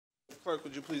Clerk,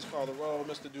 would you please call the roll?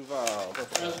 Mr. Duval.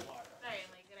 Certainly.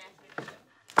 Good afternoon.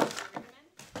 Mr.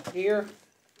 Rickman, Here.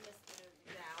 Mr.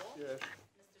 Dowell, Yes.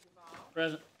 Mr. Duval,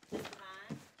 Present. Mr.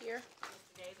 Hines, Here.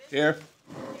 Mr. Davis, Here.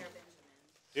 Mayor Benjamin.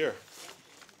 Here.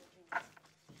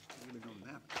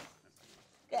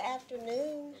 Good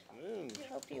afternoon.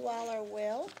 Hope you all are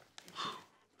well.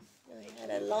 We had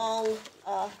a long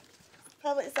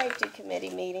Public Safety Committee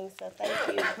meeting, so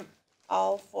thank you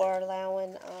all for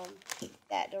allowing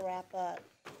that to wrap up.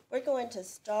 We're going to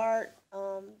start,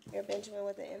 Mayor Benjamin,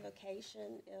 with the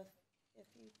invocation if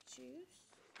you choose.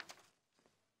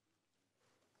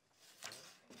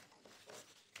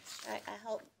 I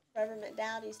hope, Reverend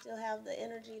McDowell, you still have the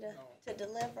energy to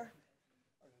deliver.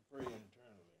 Free internally.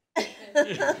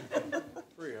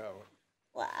 Free, Howard.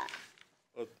 Well,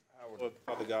 Well,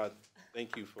 Father God,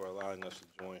 thank you for allowing us to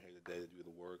join here today to do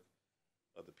the work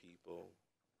of the people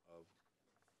of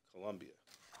Columbia.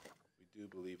 We do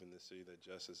believe in this city that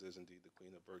justice is indeed the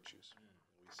queen of virtues.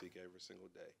 And we seek every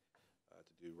single day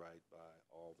to do right by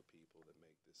all the people that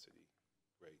make this city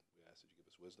great. We ask that you give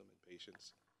us wisdom and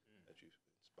patience, that you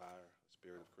inspire a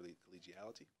spirit of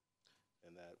collegiality,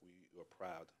 and that we are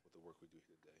proud with the work we do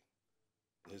here today.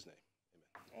 In his name,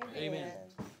 amen.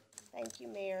 amen. Thank you,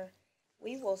 Mayor.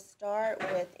 We will start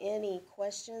with any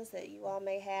questions that you all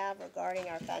may have regarding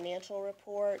our financial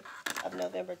report of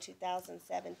November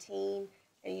 2017.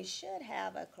 And you should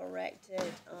have a corrected,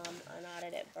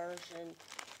 unaudited version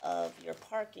of your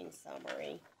parking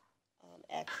summary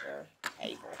at your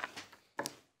table.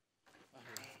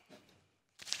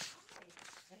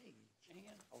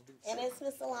 And it's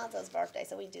Miss Alonzo's birthday,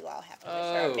 so we do all have to wish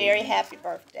her a very happy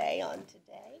birthday on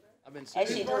today. I've been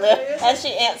As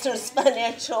she answers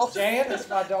financial Jan, it's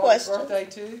my daughter's birthday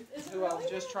too, who I was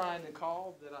just trying to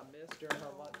call that I missed during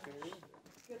her lunch period.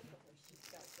 Good for her. She's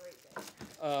got a great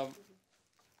day.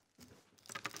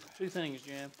 Two things,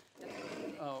 Jan.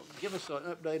 Give us an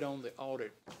update on the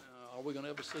audit. Are we gonna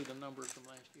ever see the numbers from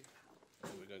last year?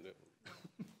 We're going to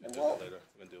deal with that later.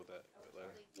 We're going to deal with that a bit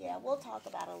later. Yeah, we'll talk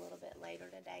about it a little bit later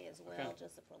today as well, Okay.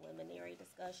 just a preliminary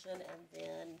discussion, and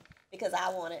then, because I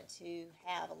wanted to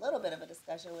have a little bit of a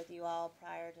discussion with you all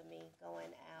prior to me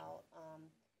going out,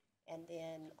 and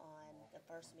then on the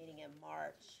first meeting in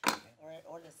March,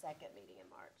 or the second meeting in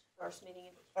March, first meeting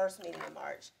in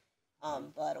March,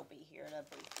 Bud will be here to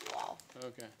brief you all.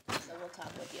 Okay. So we'll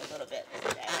talk with you a little bit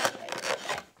today. later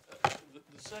today.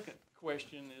 The second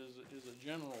question is a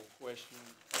general question.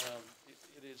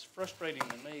 It is frustrating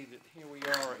to me that here we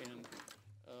are in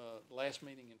the last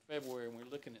meeting in February, and we're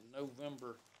looking at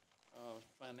November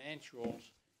financials.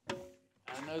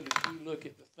 I know that you look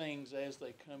at the things as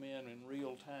they come in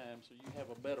real time, so you have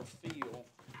a better feel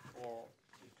for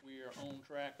if we are on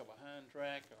track or behind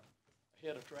track or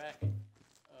ahead of track.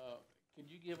 Could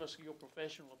you give us your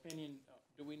professional opinion?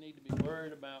 Do we need to be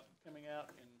worried about coming out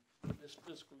in this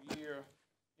fiscal year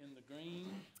in the green?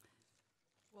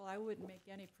 Well, I wouldn't make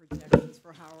any projections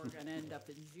for how we're going to end up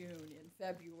in June, in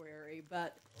February,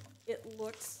 but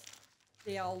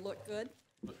they all look good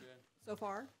so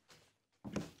far.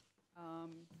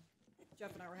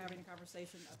 Jeff and I were having a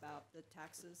conversation about the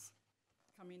taxes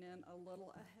coming in a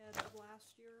little ahead of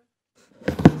last year,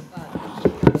 but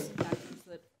there are some factors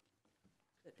that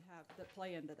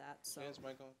play into that. So, Is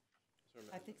mic on?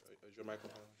 I think Is your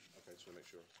microphone on? Okay, just want to make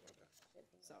sure. Okay.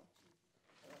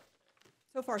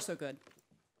 so far so good.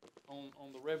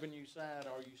 On the revenue side,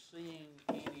 are you seeing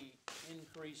any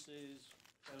increases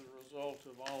as a result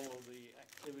of all of the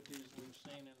activities we've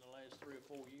seen in the last 3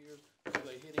 or 4 years? Are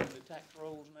they hitting the tax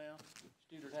rolls now,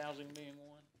 student housing being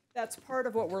one? That's part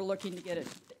of what we're looking to get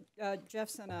at. Jeff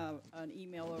sent an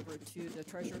email over to the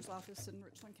treasurer's office in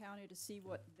Richland County to see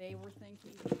what they were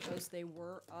thinking, because they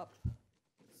were up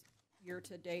year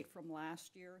to date from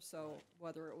last year. So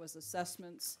whether it was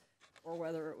assessments or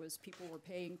whether it was people were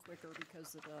paying quicker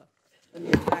because of the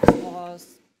new tax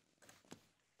laws,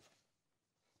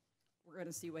 we're going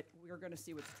to see what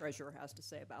the treasurer has to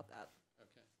say about that.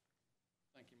 Okay.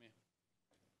 Thank you, ma'am.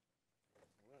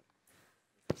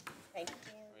 Thank you,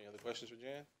 Jan. Any other questions for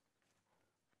Jan?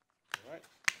 All right.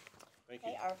 Thank you.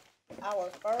 Okay, our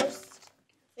first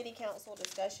city council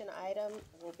discussion item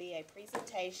will be a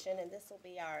presentation, and this will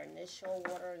be our initial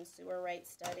water and sewer rate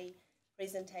study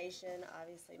presentation.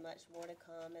 Obviously, much more to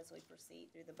come as we proceed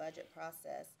through the budget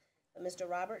process. But Mr.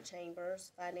 Robert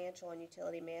Chambers, financial and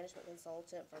utility management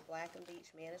consultant for Black and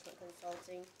Beach Management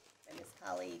Consulting, and his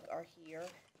colleague are here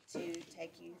to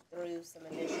take you through some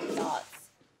initial thoughts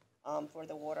for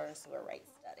the water and sewer rate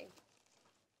study.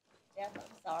 Jeff, I'm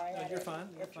sorry. No, I you're didn't fine,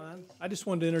 you're get your- fine. I just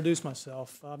wanted to introduce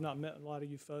myself. I've not met a lot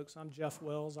of you folks. I'm Jeff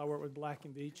Wells. I work with Black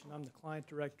and Beach, and I'm the client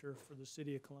director for the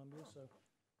city of Columbia. So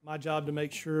my job to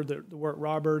make sure that the work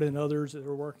Robert and others that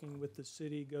are working with the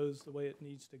city goes the way it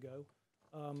needs to go.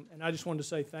 And I just wanted to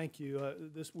say thank you.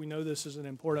 We know this is an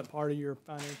important part of your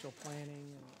financial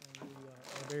planning, and we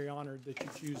are very honored that you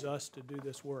choose us to do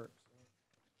this work. So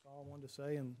that's all I wanted to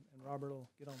say, and Robert will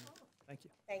get on with it. Thank you.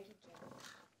 Thank you, Jeff.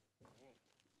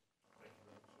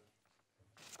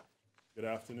 Good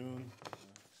afternoon.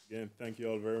 Again, thank you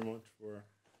all very much for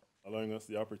allowing us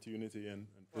the opportunity and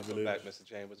Welcome privilege. back, Mr.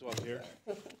 Chambers. Welcome Here.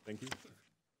 back. Thank you. It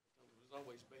was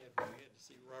always bad when we had to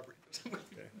see Robert.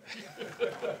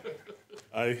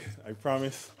 I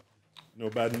promise no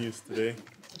bad news today.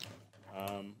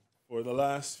 For the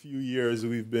last few years,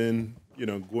 we've been,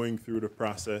 going through the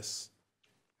process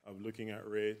of looking at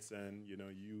rates, and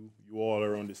you all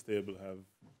around this table have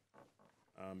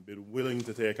been willing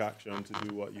to take action to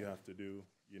do what you have to do,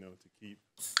 to keep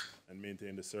and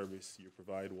maintain the service you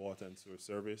provide, water and sewer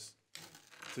service.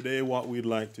 Today, what we'd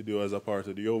like to do as a part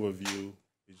of the overview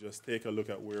is just take a look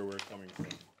at where we're coming from.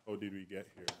 How did we get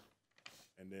here?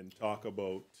 And then talk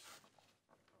about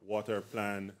what our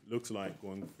plan looks like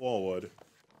going forward,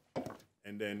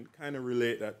 and then kind of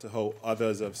relate that to how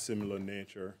others of similar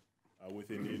nature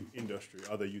within the industry,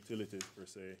 other utilities per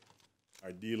se,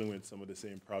 are dealing with some of the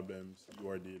same problems you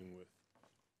are dealing with.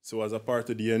 So as a part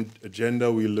of the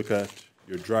agenda, we look at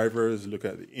your drivers, look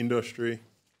at the industry,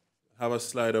 have a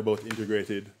slide about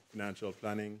integrated financial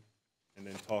planning, and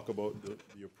then talk about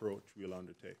the approach we'll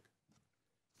undertake.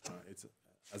 It's,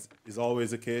 as is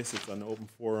always the case, it's an open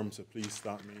forum, so please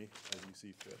stop me as you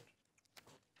see fit.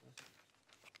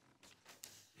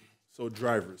 So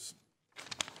drivers.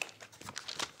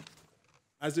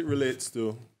 As it relates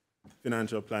to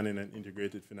financial planning and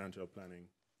integrated financial planning,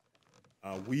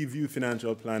 we view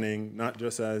financial planning not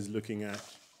just as looking at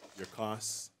your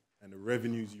costs and the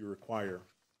revenues you require,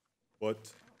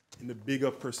 but in the bigger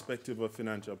perspective of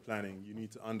financial planning, you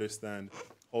need to understand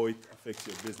how it affects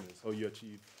your business, how you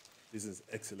achieve business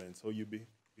excellence, how you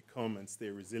become and stay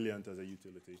resilient as a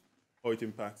utility, how it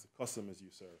impacts the customers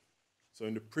you serve. So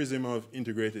in the prism of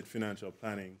integrated financial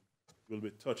planning, we'll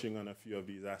be touching on a few of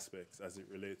these aspects as it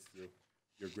relates to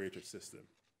your greater system.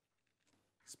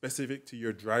 Specific to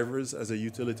your drivers as a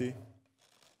utility,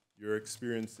 you're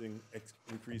experiencing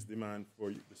increased demand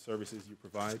for the services you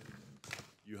provide.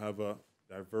 You have a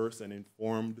diverse and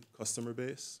informed customer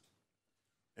base,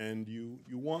 and you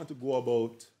want to go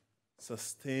about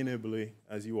sustainably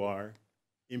as you are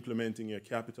implementing your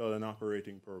capital and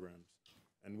operating programs.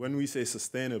 And when we say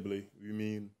sustainably, we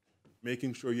mean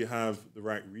making sure you have the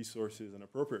right resources and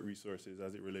appropriate resources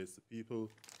as it relates to people,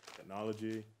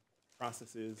 technology,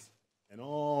 processes, and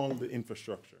all the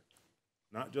infrastructure.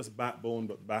 Not just backbone,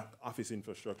 but back office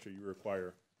infrastructure you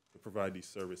require to provide these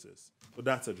services. So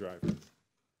that's a driver.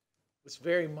 It's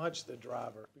very much the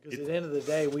driver, because at the end of the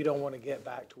day, we don't want to get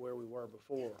back to where we were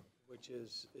before, which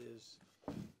is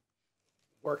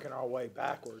working our way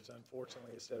backwards,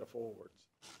 unfortunately, instead of forwards.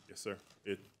 Yes, sir.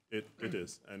 It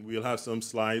is. And we'll have some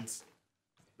slides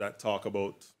that talk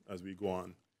about as we go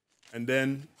on. And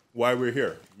then why we're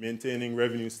here, maintaining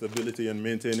revenue stability and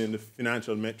maintaining the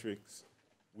financial metrics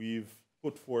we've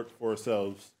put forth for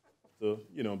ourselves to,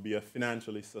 be a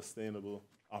financially sustainable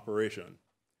operation.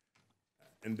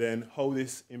 And then how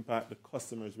this impact the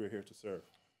customers we're here to serve.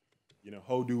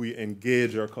 How do we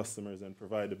engage our customers and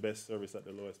provide the best service at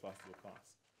the lowest possible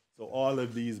cost? So all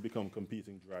of these become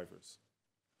competing drivers.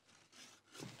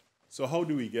 So how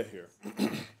do we get here?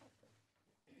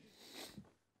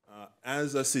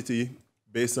 As a city,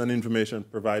 based on information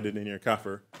provided in your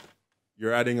CAFR,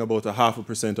 you're adding about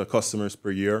 0.5% of customers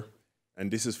per year,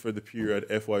 and this is for the period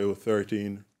FY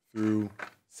 13 through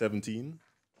 17.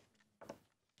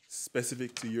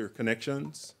 Specific to your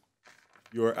connections,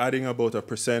 you're adding about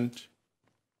 1%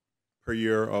 per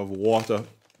year of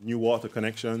new water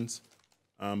connections,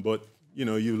 but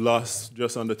you lost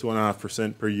just under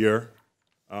 2.5% per year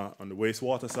on the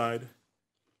wastewater side.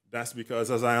 That's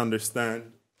because, as I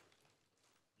understand,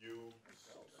 you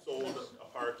sold a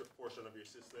portion of your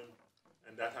system,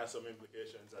 and that has some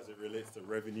implications as it relates to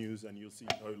revenues, and you'll see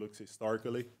how it looks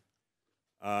historically.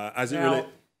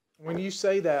 When you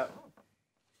say that,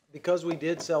 because we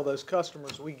did sell those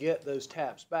customers, we get those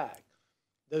taps back.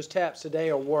 Those taps today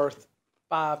are worth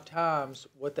 5 times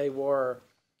what they were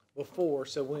before,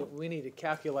 so we need to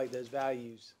calculate those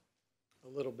values a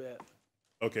little bit.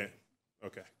 Okay.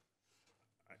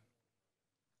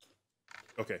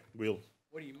 We'll.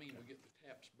 What do you mean we get the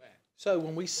taps back? So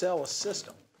when we sell a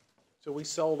system, so we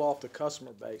sold off the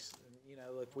customer base, and,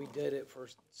 if we did it for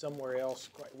somewhere else,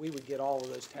 we would get all of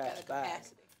those taps back.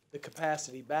 The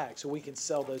capacity back, so we can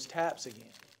sell those taps again.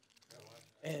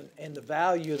 And the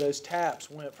value of those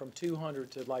taps went from $200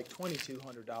 to like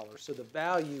 $2,200. So the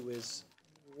value is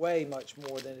way much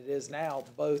more than it is now,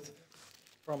 both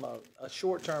from a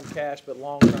short-term cash but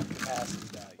long-term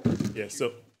capacity value. Yeah,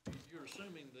 so You're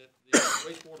assuming that the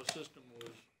wastewater system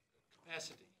was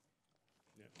capacity.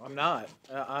 I'm not.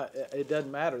 It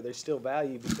doesn't matter. There's still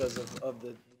value because of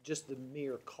just the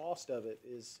mere cost of it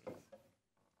is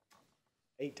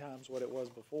 8 times what it was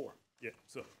before. yeah,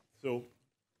 so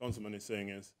Councilman is saying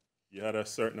is you had a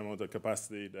certain amount of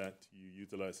capacity that you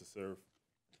utilize to serve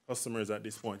customers at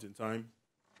this point in time.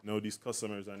 No, these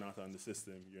customers are not on the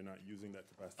system. You're not using that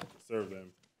capacity to serve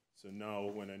them. So now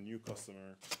when a new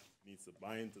customer needs to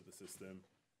buy into the system,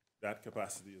 that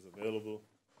capacity is available.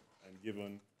 And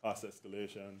given cost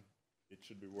escalation, it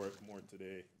should be worth more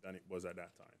today than it was at that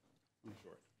time, in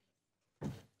short.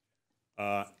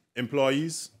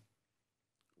 Employees,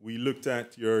 we looked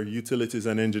at your utilities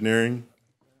and engineering,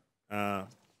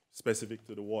 specific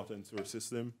to the water and sewer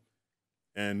system.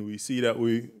 And we see that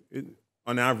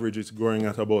on average, it's growing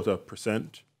at about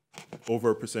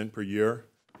over 1% per year.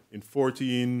 In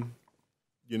 14,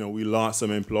 we lost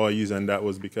some employees, and that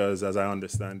was because, as I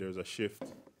understand, there's a shift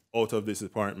out of this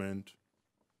department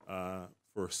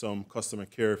for some customer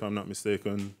care, if I'm not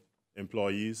mistaken,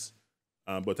 employees.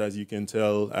 But as you can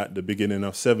tell, at the beginning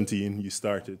of 17, you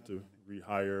started to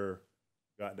rehire,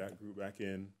 got that group back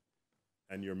in,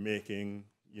 and you're making,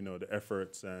 the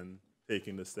efforts and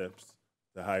taking the steps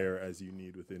to hire as you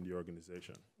need within the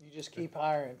organization. You just keep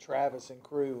hiring Travis and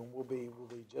crew, and we'll be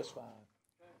just fine.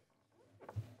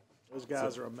 Those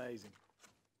guys are amazing.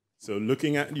 So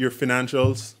looking at your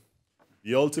financials,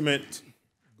 the ultimate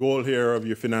goal here of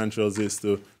your financials is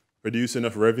to produce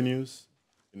enough revenues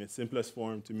in its simplest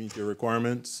form to meet your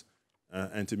requirements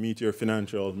and to meet your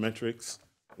financial metrics,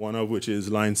 one of which is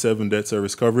line 7, debt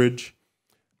service coverage.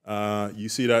 You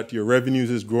see that your revenues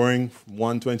is growing from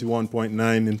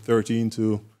 121.9 in 13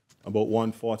 to about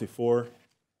 144.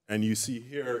 And you see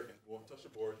here, won't touch the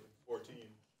board, in 14,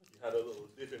 you had a little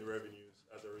dip in revenues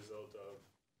as a result of,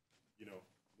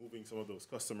 moving some of those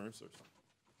customers or something.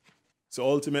 So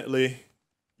ultimately,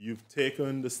 you've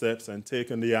taken the steps and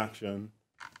taken the action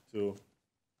to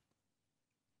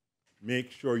make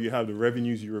sure you have the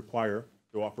revenues you require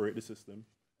to operate the system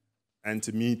and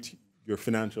to meet your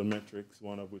financial metrics,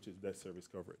 one of which is debt service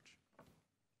coverage.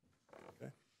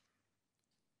 Okay.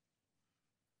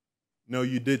 No,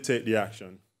 you did take the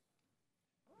action.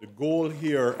 The goal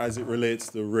here, as it relates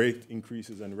to rate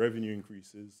increases and revenue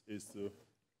increases, is to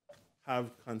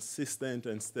have consistent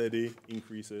and steady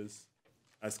increases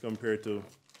as compared to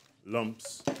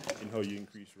lumps in how you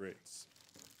increase rates.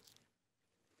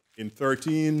 In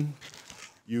 13,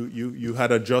 you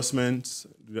had adjustments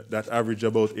that averaged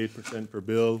about 8% per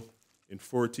bill. In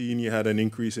 14, you had an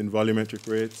increase in volumetric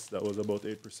rates that was about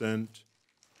 8%.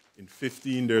 In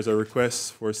 15, there's a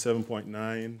request for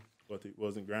 7.9, but it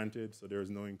wasn't granted, so there's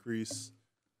no increase.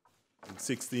 In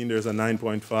 16, there's a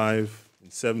 9.5. In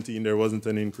 17, there wasn't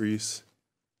an increase.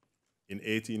 In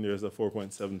 18, there's a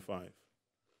 4.75.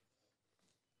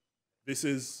 This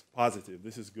is positive,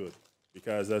 this is good,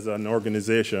 because as an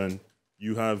organization,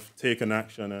 you have taken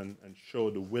action and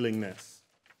showed the willingness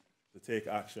to take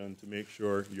action to make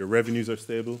sure your revenues are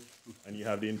stable and you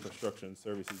have the infrastructure and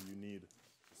services you need to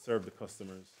serve the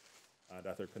customers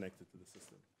that are connected to the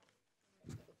system.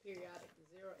 The periodic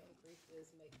zero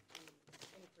increases make the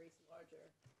increase larger,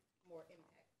 more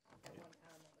impact at one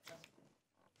time on the customer.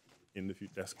 In the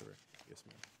future, that's correct. Yes,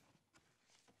 ma'am.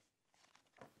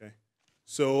 Okay.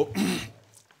 So,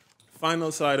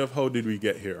 final side of how did we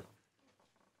get here?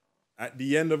 At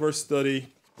the end of our study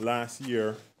last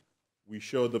year, we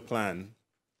showed the plan,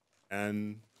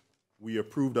 and we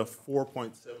approved a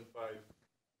 4.75%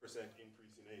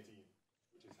 increase in 18,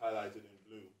 which is highlighted in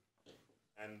blue.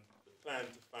 And the plan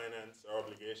to finance our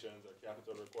obligations, our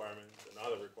capital requirements, and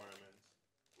other requirements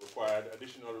required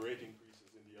additional rate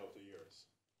increases in the outer years.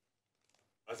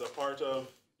 As a part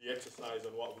of the exercise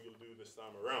on what we'll do this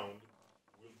time around,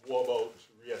 we'll go about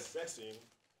reassessing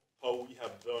how we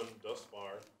have done thus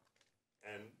far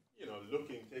and,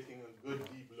 taking a good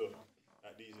deep look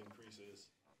at these increases.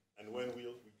 And when we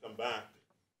come back,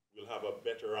 we'll have a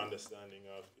better understanding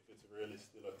of if it's really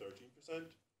still at 13%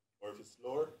 or if it's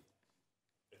lower,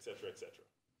 et cetera, et cetera.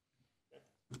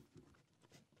 Okay.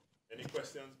 Any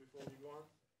questions before we go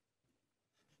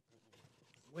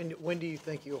on? When do you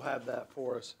think you'll have that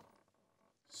for us?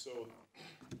 So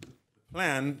the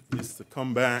plan is to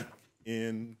come back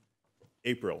in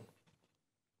April.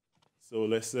 So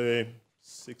let's say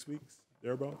 6 weeks,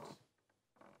 thereabouts.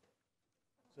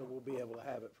 So we'll be able to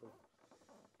have it for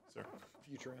Sir.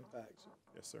 future impacts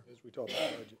Yes, sir. as we talk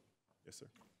about budget. Yes, sir.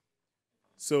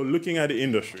 So looking at the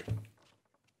industry,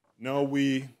 now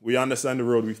we understand the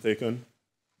road we've taken.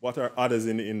 What are others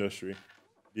in the industry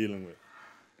dealing with?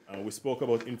 We spoke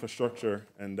about infrastructure,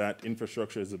 and that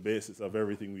infrastructure is the basis of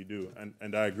everything we do,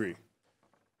 and I agree.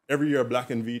 Every year, Black &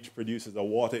 Veatch produces a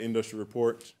water industry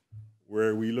report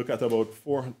where we look at about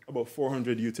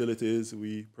 400 utilities.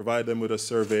 We provide them with a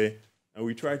survey, and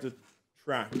we try to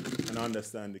track and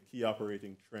understand the key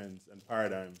operating trends and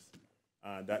paradigms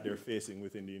that they're facing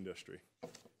within the industry.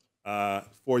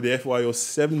 For the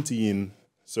FYO17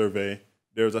 survey,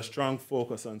 there's a strong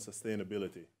focus on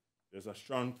sustainability. There's a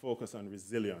strong focus on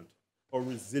how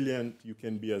resilient you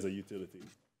can be as a utility.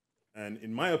 And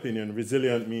in my opinion,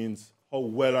 resilient means how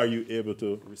well are you able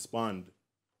to respond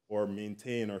or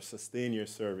maintain or sustain your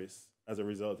service as a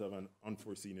result of an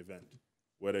unforeseen event,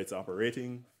 whether it's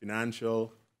operating,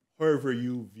 financial, however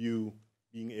you view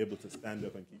being able to stand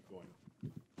up and keep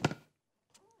going.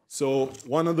 So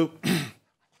one of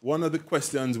the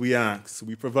questions we asked,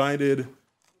 we provided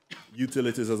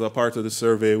utilities as a part of the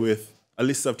survey with a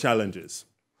list of challenges: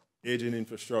 aging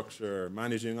infrastructure,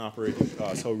 managing operating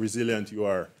costs, how resilient you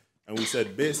are. And we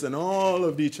said, based on all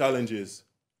of these challenges,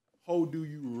 how do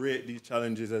you rate these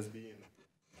challenges as being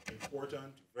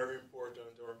important, very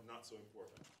important, or not so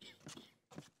important?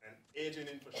 And aging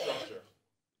infrastructure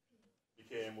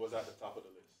was at the top of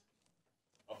the list.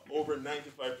 Over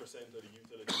 95% of the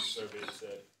utilities surveyed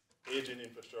said aging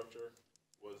infrastructure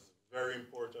was very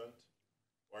important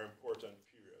or important,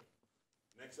 period.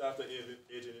 Next after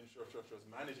aging infrastructure was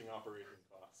managing operating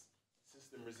costs,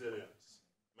 system resilience,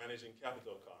 managing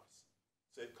capital costs.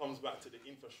 So it comes back to the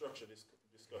infrastructure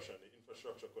discussion, the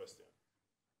infrastructure question.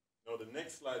 Now the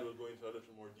next slide will go into a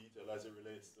little more detail as it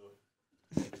relates to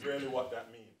really what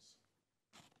that means.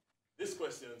 This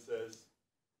question says,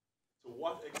 to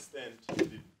what extent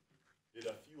did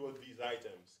a few of these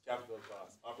items, capital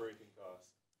costs, operating costs,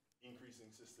 increasing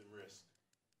system risk,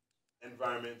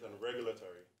 environment and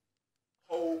regulatory,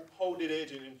 how did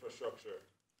aging infrastructure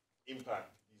impact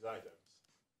these items?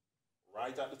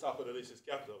 Right at the top of the list is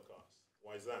capital costs.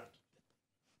 Why is that?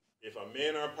 If a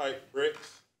main or pipe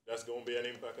breaks, that's going to be an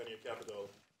impact on your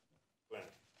capital plan.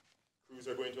 Crews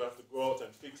are going to have to go out and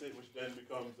fix it, which then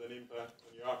becomes an impact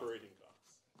on your operating costs.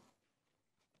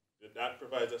 That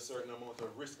provides a certain amount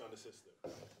of risk on the system.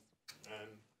 And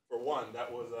for one,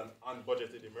 that was an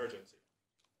unbudgeted emergency.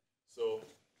 So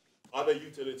other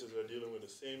utilities are dealing with the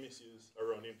same issues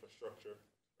around infrastructure,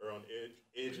 around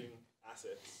aging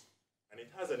assets, and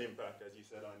it has an impact, as you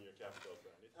said, on your capital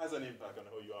plan. It has an impact on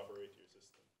how you operate your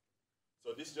system.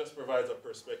 So this just provides a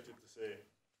perspective to say,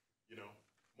 you know,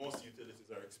 most utilities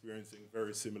are experiencing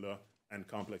very similar and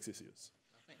complex issues.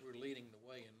 I think we're leading the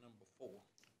way in number 4.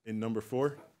 In number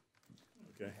 4?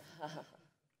 Okay.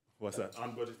 What's that?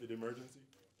 Unbudgeted emergency?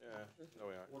 Yeah, no,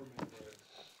 we aren't.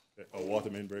 Okay. Oh,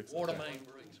 water main breaks? Water Okay. main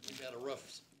breaks. We've got a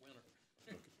rough winter.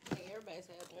 Hey, everybody's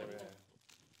had one.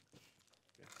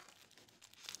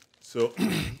 So,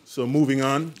 so moving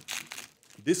on,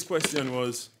 this question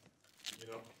was, you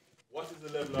know, what is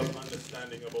the level of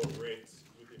understanding about rates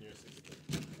within your system?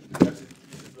 This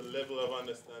is the level of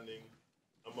understanding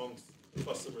amongst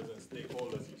customers and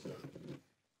stakeholders you serve.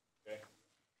 Okay.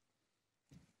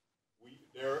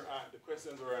 The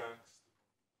questions were asked: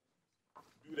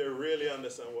 do they really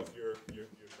understand what you're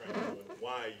trying to do and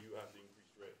why you have to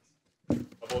increase rates?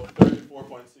 About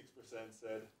 34.6%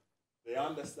 said they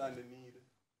understand the need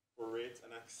for rates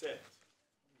and accept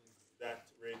that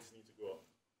rates need to go up.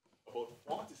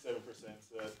 About 47%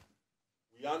 said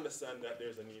we understand that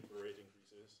there's a need for rate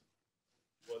increases,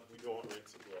 but we don't want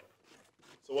rates to go up.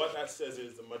 So what that says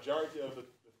is the majority of the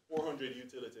 400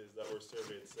 utilities that were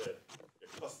surveyed said their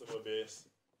customer base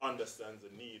understands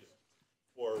the need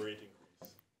for a rate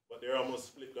increase, but they're almost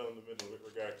split down the middle with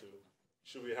regard to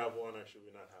should we have one or should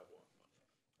we not have one.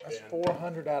 That's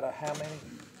 400 out of how many?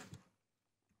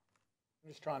 I'm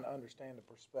just trying to understand the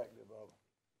perspective of it.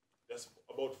 That's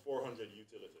about 400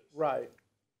 utilities. Right.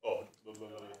 Oh, about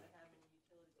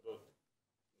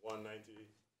 195,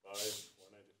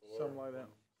 194. Something like that.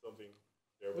 Something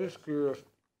there. Just curious.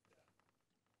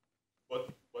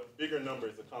 But bigger number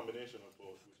is a combination of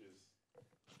both, which is,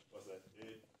 what's that,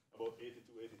 about 82,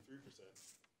 83%,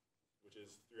 which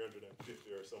is 350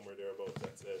 or somewhere thereabouts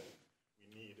that said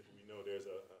we know there's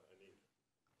a need.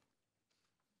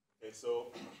 Okay,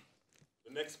 so the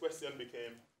next question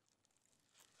became,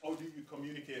 how do you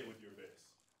communicate with your base?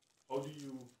 How do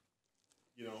you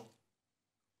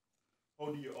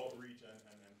outreach and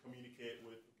communicate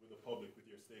with the public, with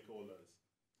your stakeholders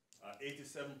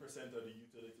 87% of the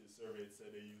utilities surveyed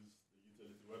said they use the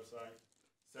utility website.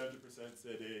 70%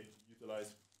 said they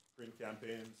utilize print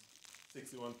campaigns.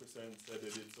 61% said they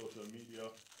did social media.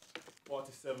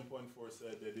 47.4%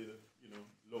 said they did,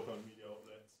 local media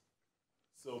outlets.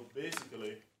 So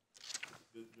basically,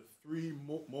 the three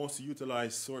most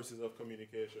utilized sources of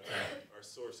communication are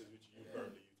sources which you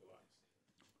currently utilize.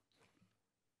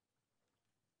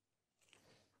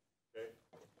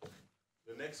 Okay.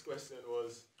 The next question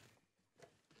was,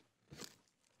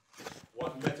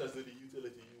 what methods did the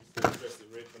utility use to address the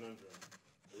rate conundrum?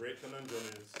 The rate conundrum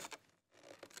is,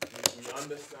 we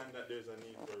understand that there's a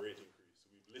need for a rate increase.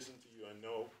 We've listened to you and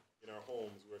know in our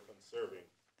homes we're conserving.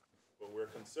 But we're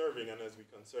conserving, and as we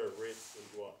conserve, rates will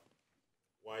go up.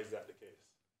 Why is that the case?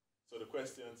 So the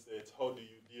question states, how do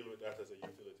you deal with that as a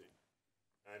utility?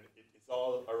 And it's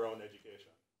all around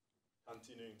education.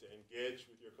 Continuing to engage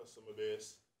with your customer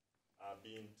base,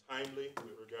 being timely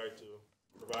with regard to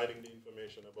providing the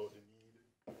information about the need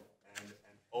and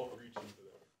outreaching to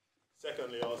them.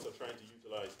 Secondly, also trying to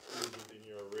utilize tools within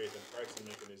your rate and pricing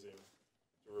mechanism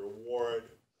to reward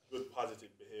good positive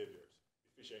behaviors,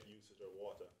 efficient usage of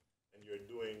water, and you're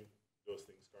doing those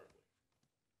things currently.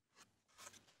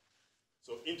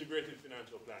 So integrated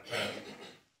financial planning.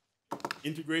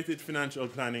 Integrated financial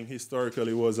planning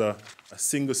historically was a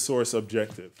single source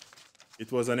objective.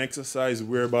 It was an exercise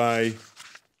whereby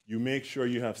you make sure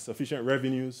you have sufficient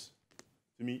revenues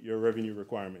to meet your revenue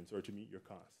requirements or to meet your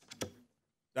costs.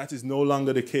 That is no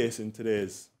longer the case in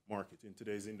today's market, in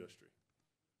today's industry.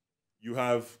 You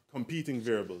have competing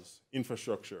variables,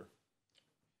 infrastructure,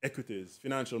 equities,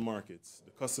 financial markets,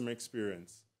 the customer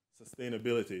experience,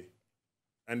 sustainability,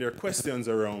 and there are questions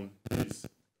around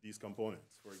these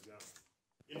components. For example,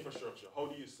 infrastructure, how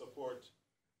do you support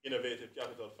innovative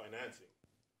capital financing?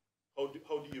 How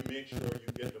do you make sure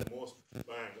you get the most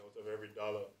bang out of every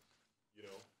dollar you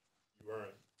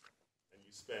earn and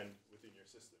you spend within your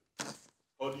system?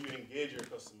 How do you engage your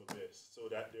customer base so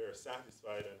that they're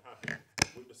satisfied and happy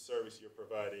with the service you're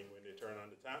providing when they turn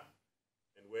on the tap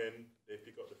and when they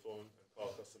pick up the phone and call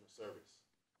customer service?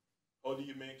 How do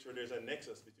you make sure there's a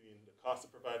nexus between the cost to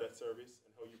provide that service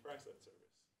and how you price that service?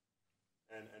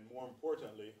 And more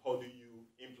importantly, how do you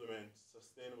implement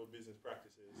sustainable business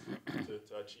practices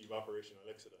to achieve operational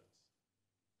excellence?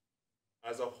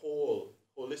 As a whole,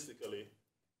 holistically,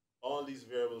 all these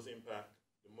variables impact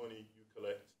the money you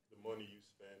collect, the money you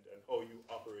spend, and how you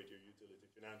operate your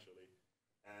utility financially.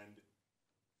 And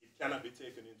it cannot be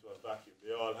taken into a vacuum.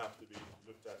 They all have to be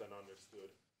looked at and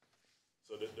understood.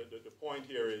 So the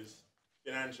point here is,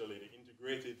 financially, the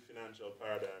integrated financial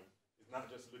paradigm is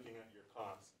not just looking at your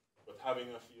costs, but having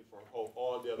a feel for how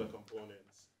all the other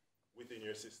components within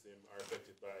your system are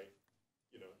affected by,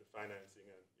 the financing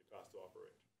and your cost to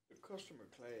operate. The customer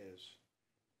class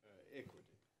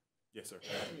equity. Yes, sir.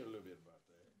 Tell me a little bit about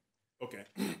that.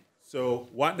 Okay. So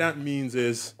what that means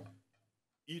is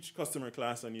each customer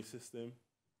class on your system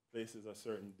places a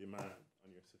certain demand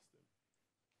on your system.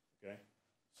 Okay?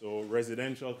 So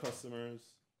residential customers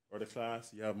or the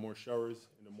class, you have more showers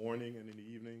in the morning and in the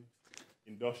evening.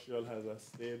 Industrial has a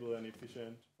stable and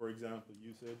efficient, for example,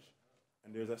 usage, and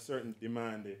there's a certain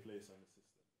demand they place on the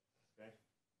system. Okay?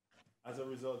 As a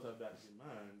result of that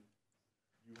demand,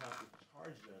 you have to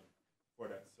charge them for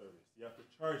that service. You have to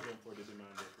charge them for the demand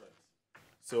they place.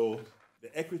 So the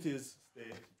equities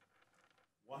state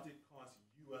what it costs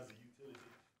you as a utility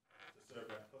to serve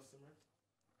that customer.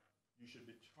 You should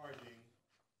be charging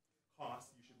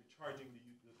costs. You should be charging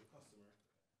the customer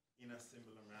in a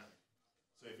similar manner.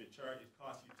 So if it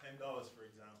costs you $10, for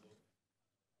example,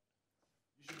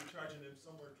 you should be charging them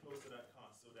somewhere close to that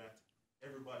cost so that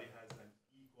everybody has an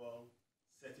equal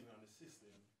setting on the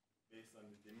system based on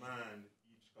the demand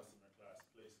each customer class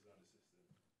places on the system.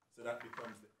 So that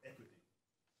becomes the equity.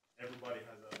 Everybody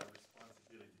has a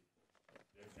responsibility.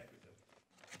 There's equity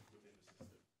within the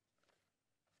system.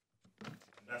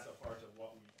 And that's a part of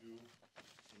what we do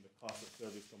in the cost of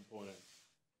service component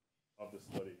of the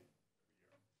study.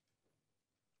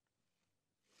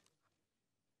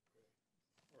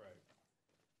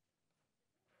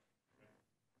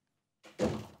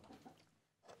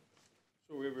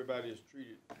 So everybody is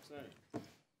treated the same.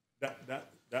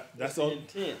 That's the all.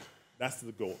 intent. That's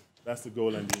the goal. That's the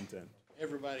goal and the intent.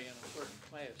 Everybody in a certain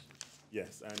class.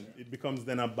 Yes, and it becomes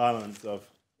then a balance of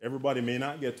everybody may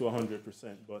not get to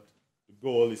 100%, but the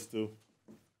goal is to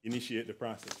initiate the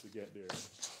process to get there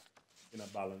in a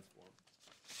balanced form.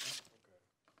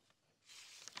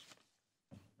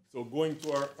 So going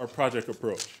to our project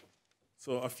approach.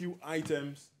 So a few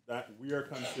items that we are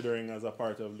considering as a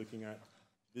part of looking at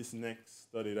this next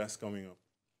study that's coming up.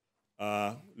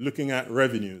 Looking at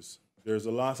revenues, there's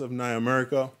a lot of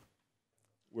America.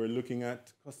 We're looking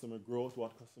at customer growth,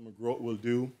 what customer growth will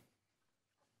do.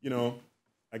 You know,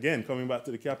 again, coming back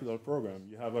to the capital program,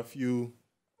 you have a few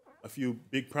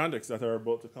big projects that are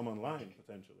about to come online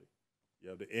potentially. You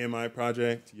have the AMI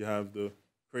project, you have the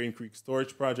Crane Creek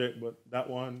storage project, but that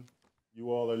one,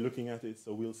 you all are looking at it,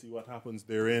 so we'll see what happens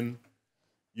therein.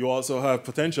 You also have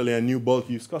potentially a new bulk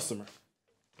use customer,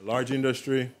 a large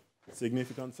industry,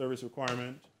 significant service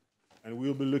requirement, and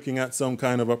we'll be looking at some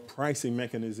kind of a pricing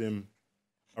mechanism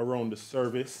around the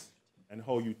service and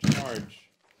how you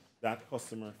charge that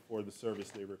customer for the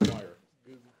service they require.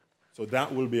 So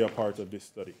that will be a part of this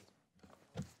study.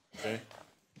 Okay?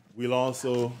 We'll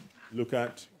also look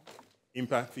at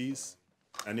impact fees,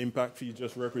 and impact fees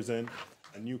just represent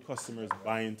a new customer's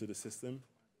buy into the system.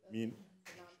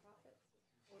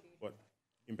 What?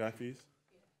 Impact fees?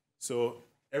 So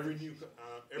every new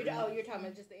You're talking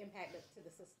about just the impact to the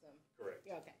system. Correct.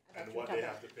 Yeah, okay. I thought And you were what talking they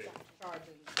about have to pay.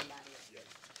 Charging somebody. Yes.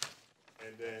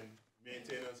 And then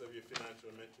maintenance of your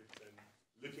financial metrics and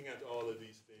looking at all of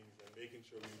these things and making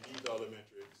sure we meet all the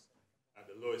metrics at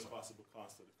the lowest possible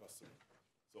cost to the customer.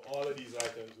 So all of these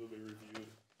items will be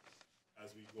reviewed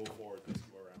as we go forward this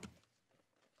go around.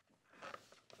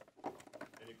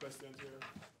 Any questions here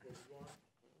before we go on?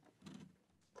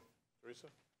 Teresa?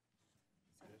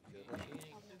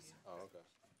 Oh, okay.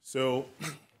 So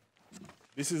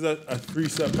this is a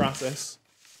three-step process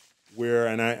where,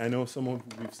 and I know some of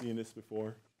we've seen this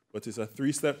before, but it's a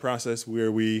three-step process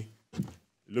where we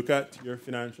look at your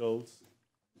financials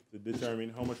to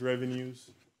determine how much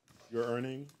revenues you're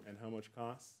earning and how much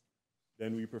costs.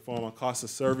 Then we perform a cost of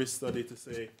service study to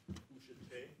say who should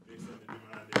pay based on the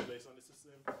demand in place on the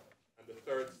system. And the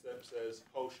third step says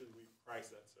how should we price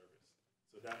that service.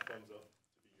 So that comes up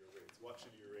to be your rates. What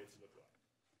should your rates look like?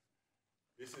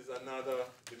 This is another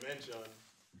dimension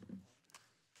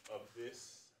of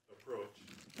this approach.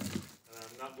 And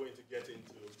I'm not going to get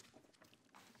into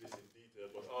this in detail,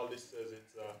 but all this says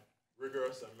it's a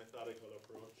rigorous and methodical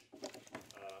approach.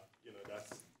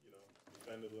 That's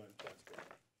defendable and transparent.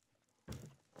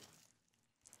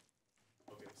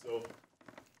 Okay, so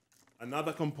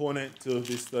another component to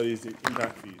this study is the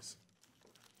impact fees.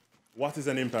 What is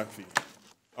an impact fee?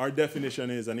 Our definition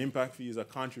is an impact fee is a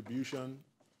contribution,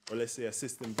 or let's say a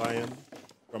system buy-in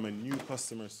from a new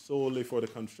customer solely for the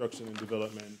construction and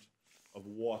development of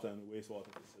water and wastewater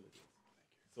facilities.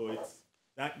 So it's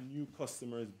that new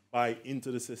customers buy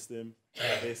into the system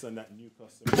based on that new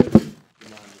customer's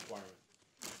demand requirement.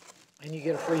 And you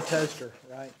get a free toaster,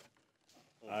 right?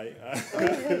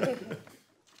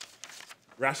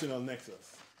 Rational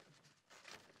nexus.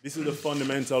 This is the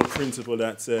fundamental principle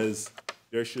that says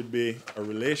there should be a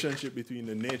relationship between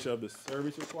the nature of the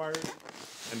service required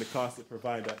and the cost to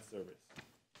provide that service.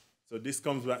 So this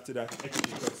comes back to that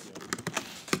equity question.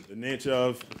 The nature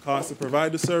of the cost to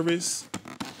provide the service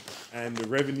and the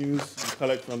revenues you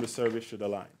collect from the service should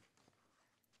align.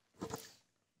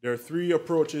 There are three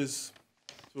approaches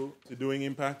to doing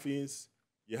impact fees.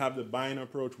 You have the buying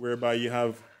approach, whereby you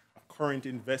have a current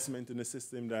investment in the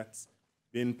system that's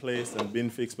been placed and been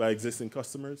fixed by existing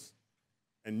customers,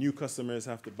 and new customers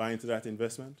have to buy into that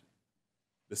investment.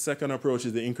 The second approach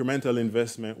is the incremental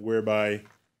investment, whereby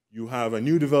you have a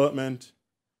new development,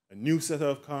 a new set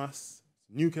of costs,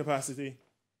 new capacity,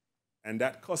 and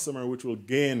that customer which will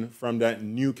gain from that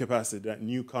new capacity, that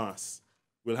new cost,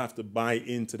 will have to buy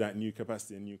into that new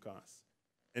capacity and new cost.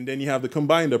 And then you have the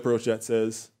combined approach that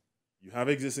says you have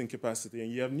existing capacity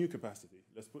and you have new capacity.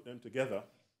 Let's put them together,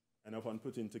 and upon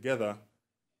putting together,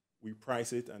 we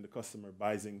price it and the customer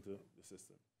buys into the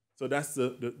system. So that's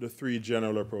the three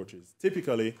general approaches.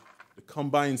 Typically, the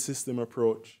combined system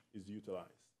approach is utilized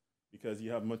because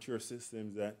you have mature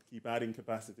systems that keep adding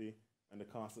capacity and the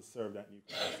cost to serve that new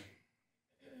capacity.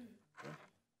 Okay.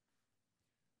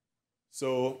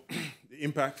 So the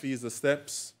impact fees, the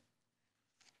steps.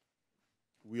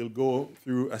 We'll go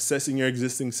through assessing your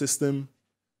existing system,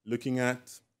 looking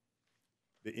at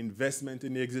the investment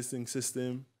in the existing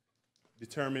system,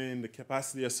 determining the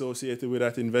capacity associated with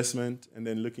that investment, and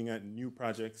then looking at new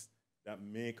projects that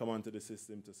may come onto the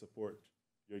system to support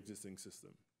your existing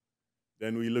system.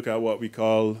 Then we look at what we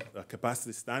call a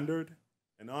capacity standard,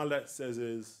 and all that says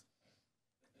is,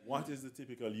 what is the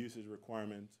typical usage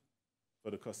requirement for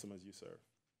the customers you serve?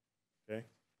 Okay?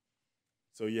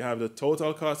 So you have the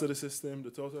total cost of the system,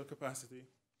 the total capacity.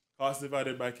 Cost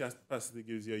divided by capacity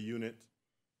gives you a unit.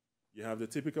 You have the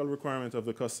typical requirement of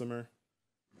the customer.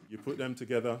 You put them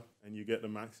together, and you get the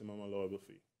maximum allowable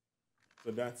fee.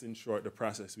 So that's, in short, the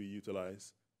process we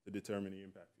utilize to determine the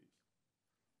impact fees.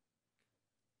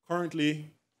 Currently,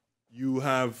 you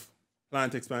have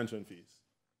plant expansion fees.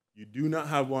 You do not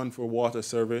have one for water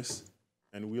service,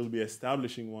 and we'll be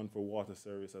establishing one for water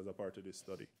service as a part of this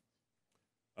study.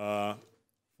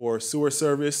 For sewer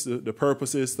service, the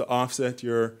purpose is to offset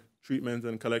your treatment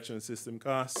and collection system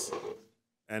costs,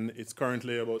 and it's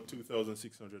currently about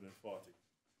 $2,640.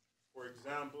 For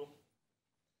example,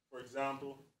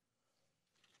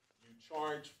 you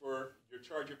charge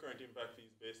your current impact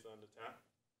fees based on the tap,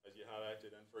 as you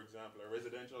highlighted. And for example, a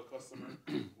residential customer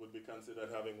would be considered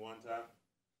having one tap,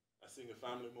 a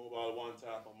single-family mobile one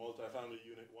tap, a multifamily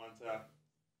unit one tap.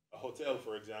 A hotel,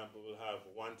 for example, will have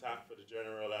one tap for the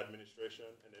general administration,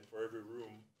 and then for every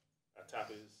room, a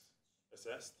tap is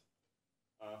assessed.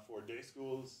 For day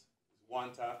schools,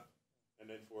 one tap, and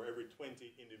then for every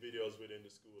 20 individuals within the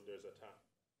school, there's a tap.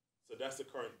 So that's the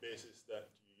current basis that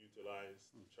you utilize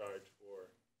to charge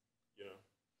for, your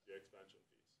expansion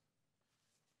fees.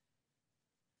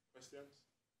 Questions?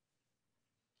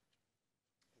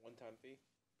 One-time fee?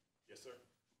 Yes, sir.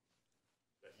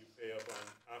 That you pay upon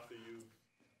after you've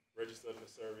registered the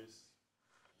service,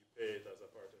 you pay it as a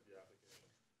part of your application.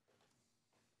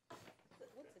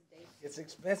 What's the date? It's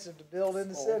expensive to build in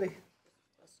the city.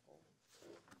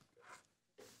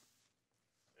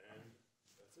 And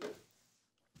that's it.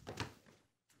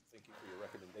 Thank you for your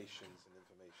recommendations and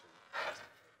information.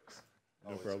 No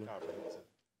Always problem. comprehensive.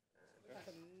 Like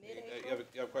a You mid-April?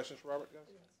 have questions for Robert, guys?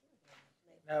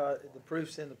 No, the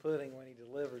proof's in the pudding when he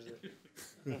delivers it.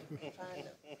 Fine.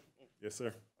 Yes,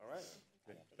 sir. All right.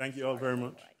 Thank you all very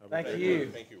much. Have a Thank great you.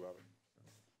 day. Thank you, Robert.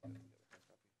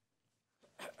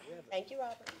 Thank you,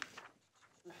 Robert.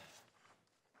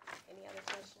 Any other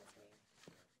questions,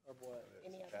 Reed? Of what?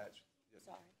 Any other? Patch. Yes.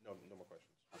 Sorry. No more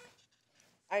questions.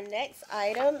 Our next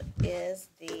item is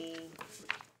the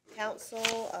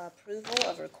council approval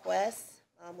of requests,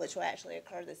 which will actually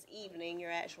occur this evening,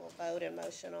 your actual vote and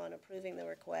motion on approving the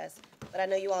request. But I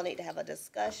know you all need to have a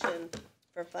discussion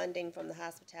for funding from the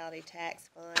hospitality tax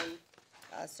fund,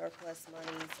 surplus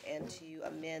monies, and to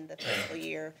amend the fiscal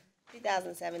year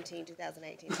 2017,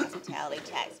 2018 hospitality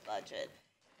tax budget.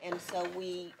 And so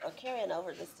we are carrying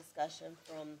over this discussion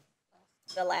from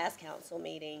the last council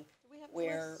meeting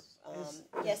where,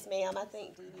 yes, ma'am, I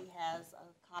think Dee Dee has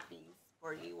copies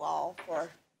for you all for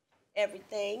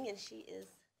everything, and she is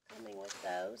coming with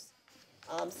those.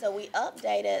 So we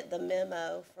updated the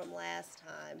memo from last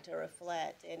time to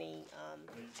reflect any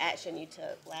action you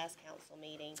took last council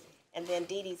meeting. And then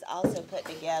Dee Dee's also put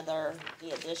together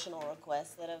the additional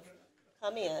requests that have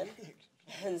come in.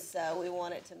 And so we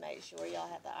wanted to make sure y'all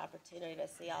had the opportunity to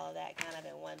see all of that kind of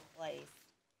in one place.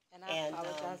 And I And,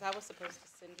 apologize, I was supposed to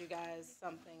send you guys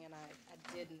something and I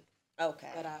didn't, Okay.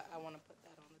 but I wanna put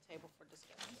that on the table for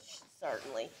discussion.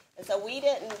 Certainly. And so we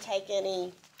didn't take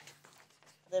any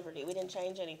liberty, we didn't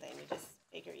change anything, we just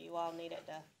figured you all needed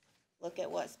to look at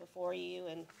what's before you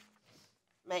and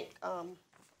make,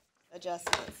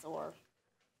 adjustments or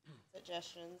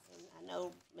suggestions. And I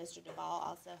know Mr. Duval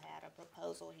also had a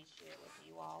proposal he shared with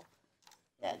you all,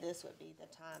 that this would be the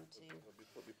time to,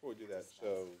 Before we do that,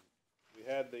 so we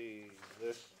had the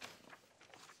list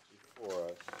before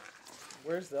us.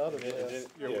 Where's the other And then- list?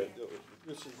 yeah,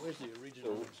 Where's the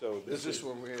original? so Is this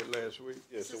one we had last week?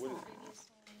 Yeah, so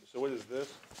what is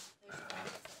this?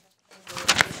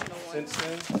 Additional one. Since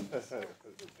then?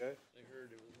 Okay. They heard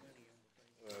there was money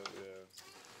on the thing.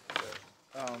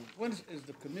 Yeah. When is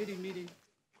the committee meeting?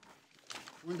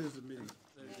 When is the meeting?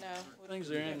 No, Things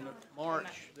are in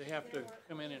March, they have to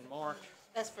come in March,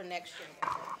 that's for next year.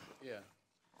 yeah.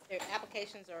 Their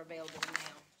applications are available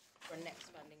now for next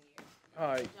funding year. All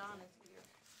right, John is here.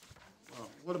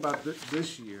 What about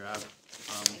this year?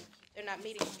 They're not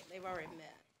meeting, they've already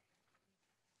met.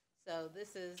 So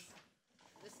this is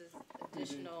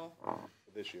additional, For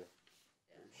this year.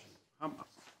 I don't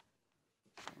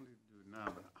need to do it now,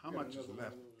 but how much is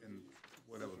left in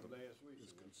whatever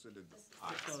is considered the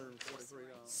pot?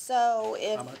 $643. so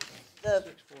if the, $643,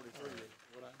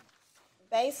 what I,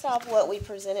 based off what we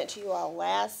presented to you all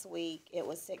last week, it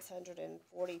was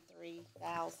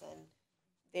 643,000.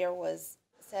 There was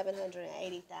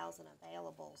 780,000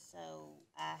 available, so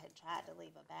I had tried to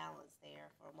leave a balance there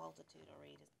for a multitude of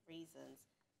reasons.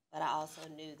 But I also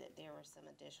knew that there were some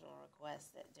additional requests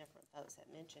that different folks had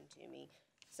mentioned to me.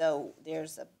 So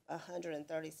there's $137,000.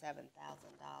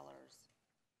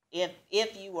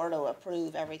 If you were to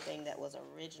approve everything that was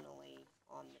originally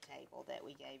on the table that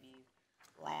we gave you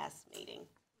last meeting,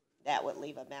 that would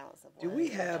leave a balance of Do we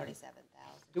have- $137,000.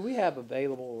 do we have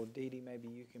available, Dee Dee, maybe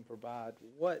you can provide,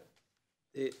 what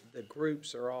the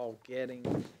groups are all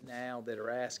getting now that are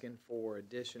asking for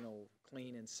additional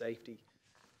clean and safety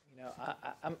You know,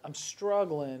 I'm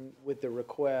struggling with the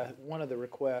request, one of the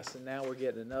requests, and now we're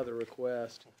getting another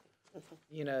request.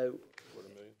 You know,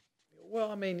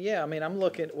 well, I mean, yeah, I mean,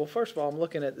 well, first of all, I'm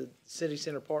looking at the city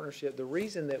center partnership. The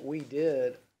reason that we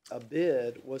did a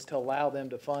bid was to allow them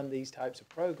to fund these types of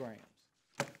programs.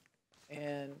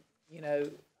 And, you know,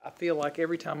 I feel like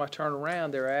every time I turn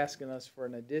around, they're asking us for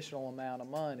an additional amount of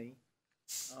money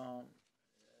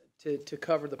to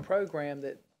cover the program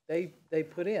that they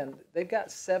put in. They've got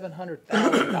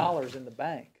 $700,000 in the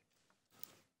bank.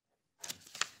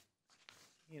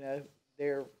 You know,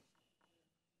 if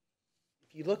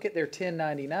you look at their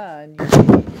 1099,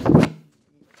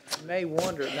 you may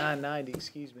wonder, 990,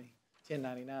 excuse me,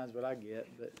 1099 is what I get,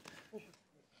 but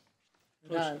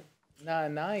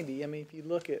 990, I mean, if you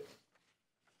look at,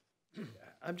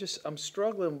 I'm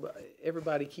struggling,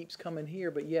 everybody keeps coming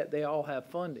here, but yet they all have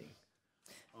funding.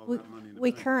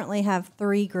 We currently have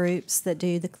 3 groups that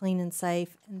do the Clean and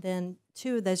Safe, and then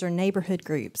 2 of those are neighborhood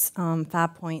groups, 5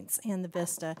 Points and the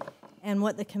Vista. And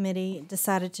what the committee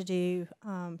decided to do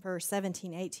for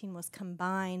 17-18 was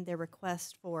combine their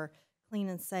request for Clean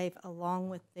and Safe along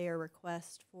with their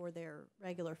request for their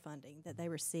regular funding that they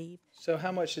receive. So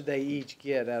how much did they each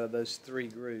get out of those 3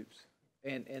 groups?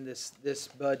 And this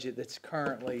budget that's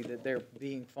currently, that they're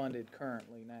being funded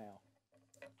currently now?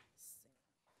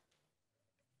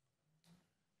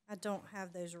 I don't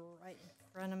have those right in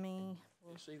front of me.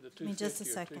 You see the Give me just a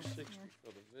 250 or second 260 here.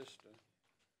 for the Vista.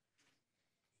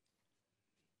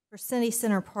 For City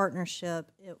Center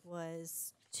Partnership, it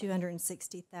was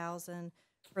 $260,000.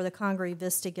 For the Congaree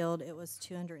Vista Guild, it was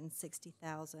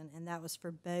 $260,000, and that was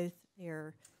for both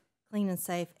their Clean and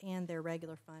Safe and their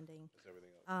regular funding.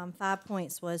 5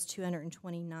 Points was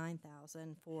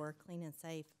 $229,000 for Clean and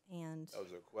Safe and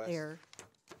their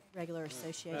regular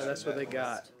association. No, that's what they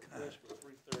got. Request for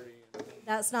 330 and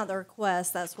That's not the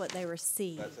request, that's what they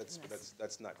received.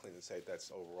 That's not Clean and Safe,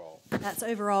 that's overall. That's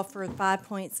overall for 5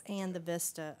 Points and the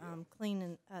Vista. Clean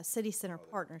and City Center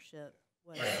Partnership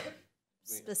was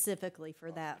specifically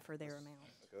for that, for their amount.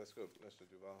 Okay, let's go, Mr.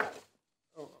 Duval.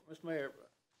 Oh, Mr. Mayor,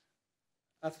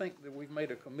 I think that we've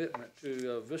made a commitment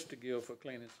to Vista Guild for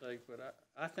Clean and Safe, but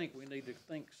I think we need to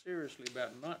think seriously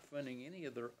about not funding any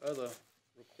of their other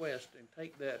requests and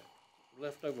take that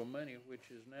leftover money, which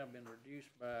has now been reduced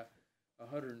by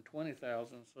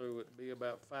 $120,000, so it'd be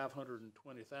about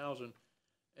 $520,000,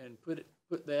 and put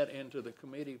that into the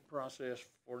committee process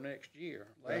for next year.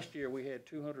 Last year we had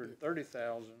 $230,000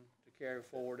 to carry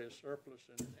forward as surplus,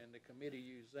 and the committee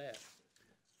used that.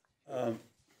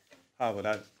 Howard,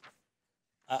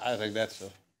 I think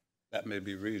that may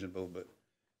be reasonable, but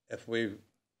if we're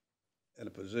in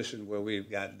a position where we've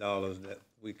got dollars that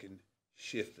we can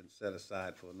shift and set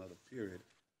aside for another period,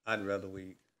 I'd rather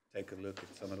we take a look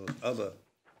at some of those other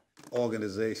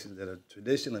organizations that are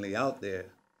traditionally out there,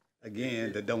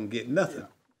 again, that don't get nothing.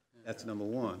 That's number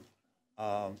one.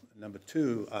 Number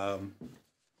two,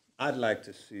 I'd like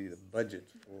to see the budget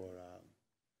for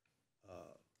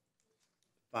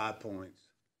 5 Points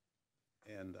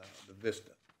and the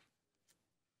Vista.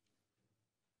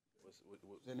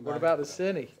 What about the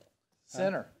center?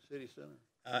 City Center.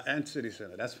 And City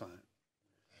Center, that's fine.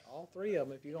 All 3 of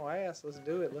them, if you're gonna ask, let's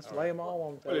do it, let's lay them all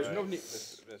on the Well, table. there's no need.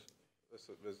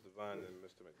 Ms. Devine and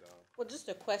Mr. McDonald. Well, just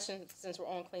a question, since we're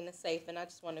on Clean and Safe, and I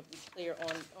just want to be clear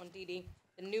on Dee Dee,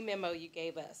 the new memo you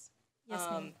gave us. Yes,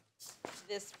 ma'am.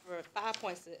 This for 5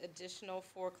 Points additional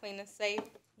for Clean and Safe.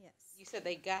 Yes. You said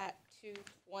they got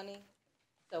 220,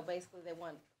 so basically they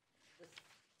want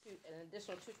an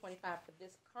additional 225 for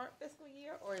this current fiscal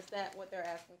year, or is that what they're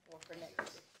asking for next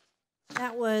year?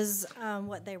 That was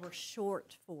what they were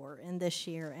short for in this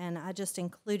year, and I just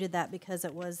included that because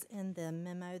it was in the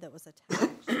memo that was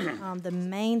attached. The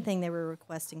main thing they were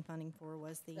requesting funding for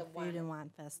was the Food and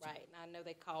Wine Festival. Right, and I know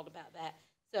they called about that.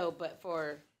 So,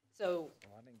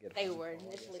 they were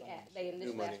initially asked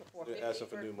for 450 Asking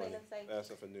for for new Clean money. and Safe.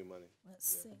 Asking for new money. Let's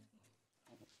see.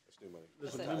 That's new money.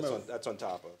 There's a That's memo. that's on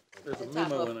top of. There's a On top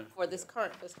memo of in there. for this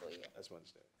current fiscal year, That's my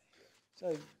understanding.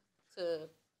 So,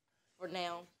 for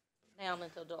now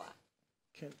until July.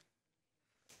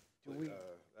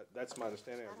 That's my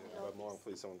understanding. If I'm wrong,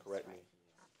 please someone correct me.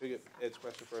 Do you get Ed's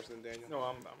question first, and then Daniel?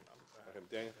 No, Okay,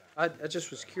 Daniel. I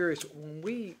just was curious,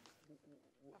 when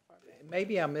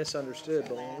maybe I misunderstood,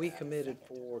 but when we committed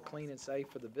for Clean and Safe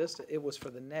for the Vista, it was for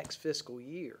the next fiscal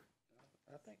year.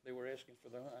 I think they were asking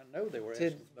for I know they were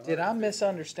asking for the Did I 150.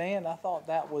 misunderstand? I thought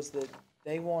that was that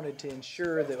they wanted to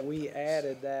ensure that we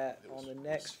added that on the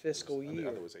next fiscal I year.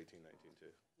 thought it was 18, 19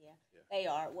 too. Yeah, they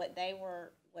are,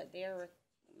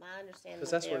 my understanding Because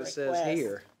of that's their what it says request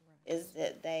here. is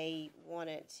that they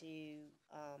wanted to,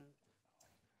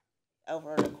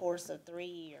 over the course of 3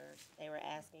 years, they were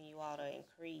asking you all to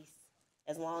increase,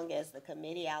 as long as the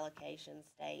committee allocation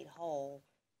stayed whole,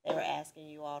 they were asking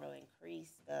you all to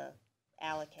increase the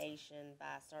allocation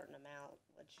by a certain amount,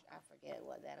 which I forget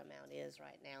what that amount is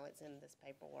right now. It's in this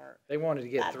paperwork. They wanted to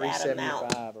get By that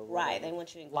amount. 375 or whatever. Right, they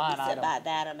want you to Line increase it item. by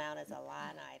that amount as a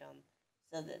line item,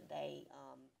 so that they,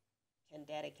 can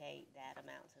dedicate that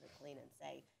amount to the clean and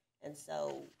safe. And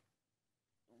so,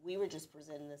 we were just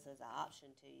presenting this as an option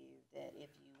to you, that if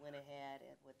you went ahead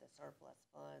with the surplus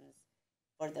funds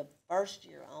for the first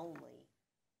year only,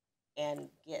 and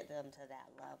get them to that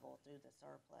level through the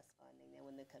surplus funding, then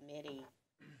when the committee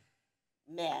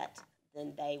met,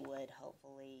 then they would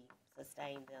hopefully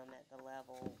sustain them at the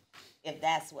level, if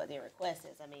that's what their request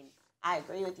is. I mean, I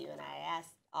agree with you, and I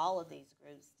asked all of these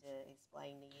groups to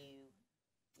explain to you,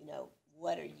 you know,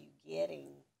 what are you getting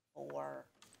for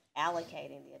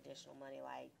allocating the additional money,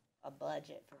 like a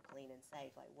budget for clean and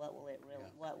safe, like what will it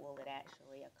really, what will it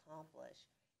actually accomplish?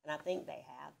 And I think they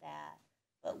have that,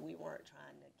 but we weren't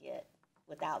trying to get,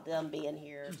 without them being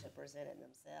here to present it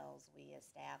themselves, we as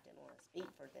staff didn't want to speak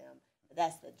for them, but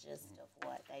that's the gist of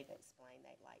what they've explained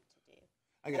they'd like to do.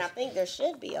 And I think there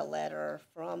should be a letter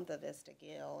from the Vista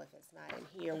Gill. If it's not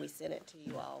in here, we sent it to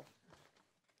you all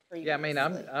previously. Yeah, I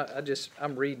mean,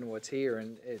 I'm reading what's here,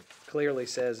 and it clearly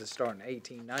says it's starting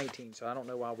 18-19, so I don't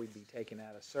know why we'd be taking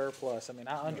out a surplus. I mean,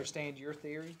 I understand your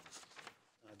theory,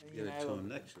 Get it to them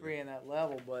next year. creating that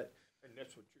level, but And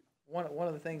that's what you. one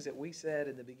of the things that we said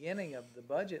in the beginning of the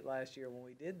budget last year when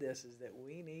we did this is that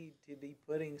we need to be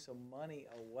putting some money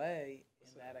away in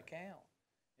that account.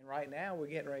 And right now, we're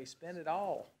getting ready to spend it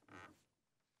all.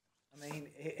 I mean,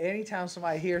 anytime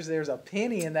somebody hears there's a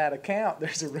penny in that account,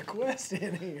 there's a request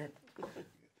in here.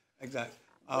 Exactly.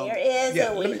 There is,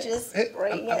 yeah, and let we me- just hey,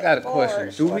 bring it I've got a forward.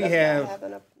 question. Do we What have-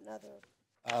 about having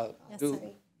another? Yes, Do,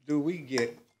 sir. do we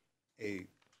get a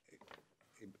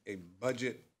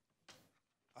budget?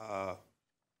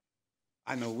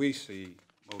 I know we see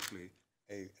mostly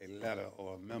a letter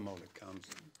or a memo that comes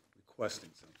requesting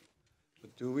something.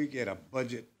 But do we get a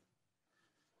budget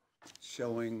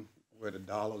showing where the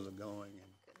dollars are going?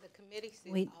 And The committee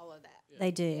sees We- all of that.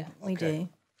 They do, we Okay. do.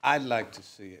 I'd like to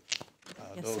see it,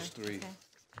 Yes, those sir. three.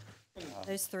 Okay.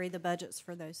 Those three, the budgets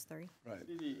for those three. Right.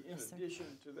 Didi, in Yes, sir.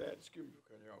 addition to that, excuse me for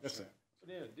cutting you off. Yes, sir. But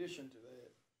in addition to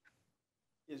that,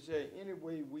 is there any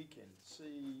way we can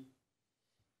see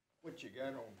what you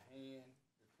got on hand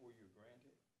before you grant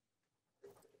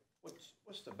it?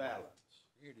 What's the balance?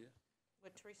 Here it is.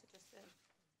 What Teresa just said.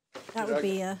 That would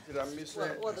be a, Did I miss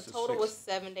that? Well, the total was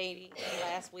 780, and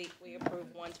last week we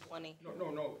approved 120.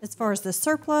 No. as far as the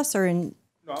surplus or in,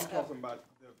 No, I'm talking about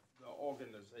the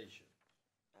organization.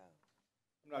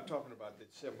 I'm not talking about the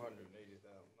 $780,000.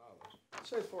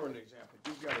 Say for an example,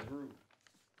 you've got a group,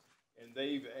 and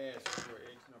they've asked for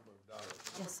X number of dollars.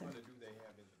 How Yes, sir. much money do they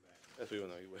have in the bank? That's what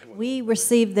we want to know. we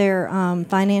receive their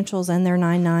financials and their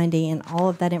 990 and all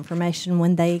of that information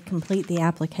when they complete the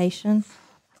application.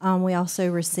 We also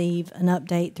receive an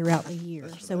update throughout the year,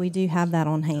 so we do have that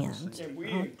on hand. Can we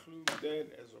include that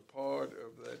as a part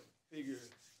of that figure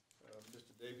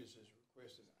Mr. Davis has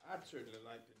requested? I'd certainly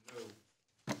like to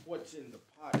know what's in the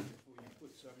pot before you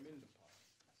put something in the pot.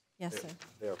 Yes, sir.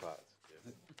 Their pots.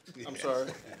 I'm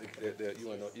sorry? You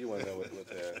want to know what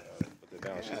their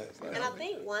balance sheet is like. And I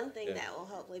think one thing Yeah. that will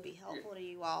hopefully be helpful to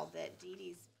you all that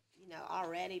Didi's,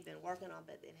 already been working on,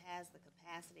 but it has the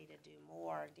capacity to do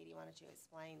more. Didi, why don't you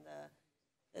explain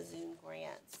the Zoom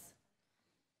grants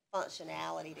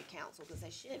functionality to council, because they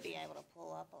should be able to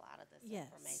pull up a lot of this Yes.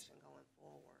 information going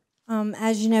forward.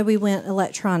 As you know, we went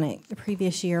electronic the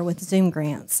previous year with Zoom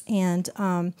grants, and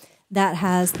that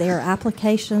has their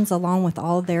applications along with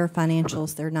all of their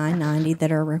financials, their 990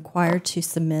 that are required to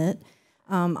submit.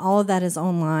 All of that is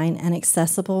online and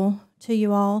accessible to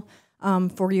you all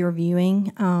for your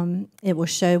viewing. It will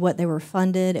show what they were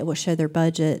funded. It will show their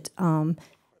budget.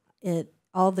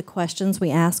 All of the questions we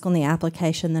ask on the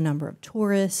application, the number of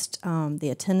tourists, the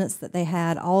attendance that they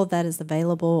had, all of that is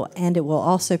available, and it will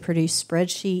also produce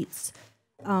spreadsheets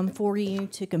for you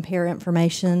to compare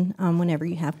information whenever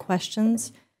you have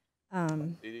questions.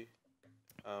 Didi,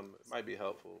 it might be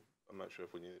helpful, I'm not sure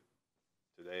if we need it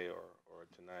today or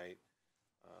tonight,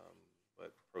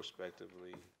 but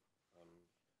prospectively,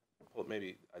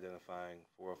 maybe identifying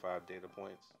 4 or 5 data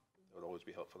points that would always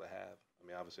be helpful to have. I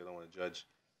mean, obviously I don't want to judge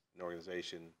an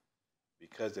organization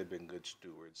because they've been good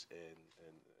stewards and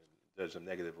judge them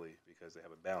negatively because they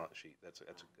have a balance sheet. That's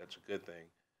a good thing,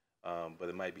 but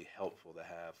it might be helpful to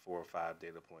have 4 or 5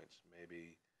 data points,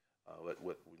 maybe what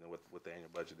the annual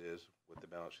budget is, what the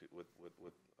balance sheet, what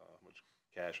how much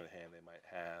cash on hand they might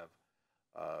have,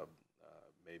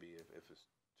 maybe if it's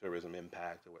tourism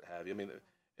impact or what have you. I mean,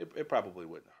 it probably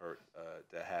wouldn't hurt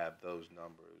to have those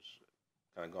numbers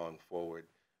kind of going forward,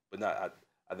 but not.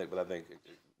 I think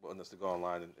want us to go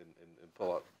online and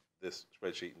pull up this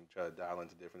spreadsheet and try to dial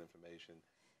into different information.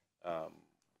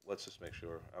 Let's just make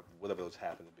sure, whatever those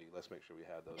happen to be, let's make sure we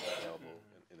have those available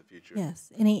in the future.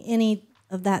 Yes, any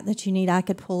of that you need, I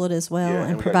could pull it as well Yeah,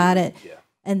 and we provide gotta it. do- yeah.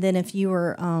 And then if you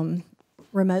were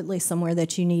remotely somewhere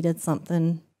that you needed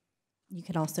something, you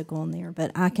could also go on there.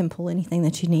 But I can pull anything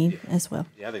that you need as well.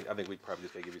 Yeah, I think we probably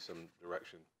just gotta give you some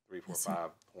direction, 3, 4, Yes, sir. 5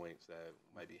 points that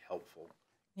might be helpful.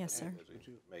 Yes, sir. As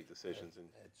we make decisions, and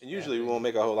usually we won't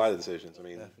make a whole lot of decisions. I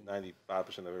mean,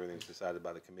 95% of everything's decided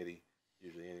by the committee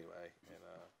usually anyway. And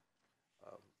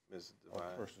Ms.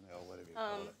 Devine. Personnel, whatever you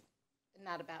call it.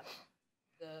 Not about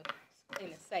the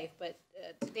thing that's safe, but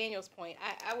to Daniel's point,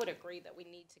 I would agree that we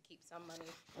need to keep some money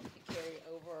to carry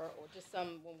over, or just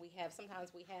some when we have.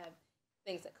 Sometimes we have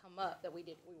things that come up that we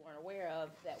weren't aware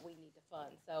of that we need to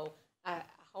fund. So I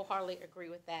wholeheartedly agree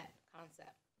with that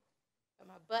concept. But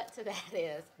my butt to that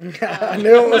is I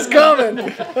knew it was coming.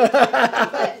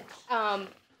 but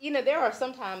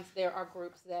there are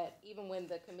groups that even when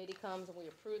the committee comes and we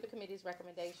approve the committee's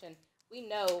recommendation, we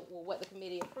know what the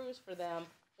committee approves for them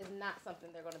is not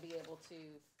something they're going to be able to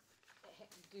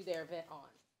do their event on.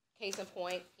 Case in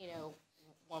point,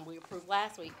 one we approved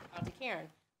last week, Auntie Karen,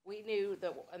 we knew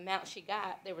the amount she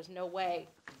got, there was no way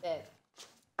that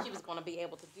she was going to be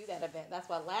able to do that event. That's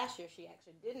why last year she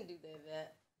actually didn't do the event,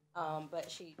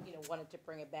 but she, wanted to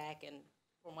bring it back, and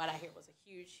from what I hear, it was a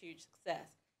huge, huge success.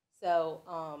 So,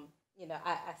 I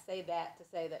say that to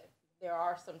say that there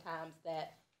are some times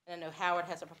that, and I know Howard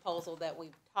has a proposal that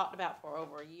we've talked about for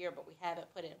over a year, but we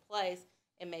haven't put it in place,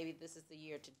 and maybe this is the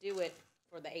year to do it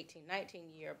for the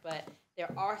 18-19 year. But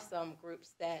there are some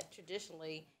groups that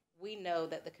traditionally we know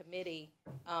that the committee,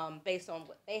 based on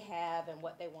what they have and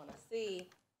what they want to see,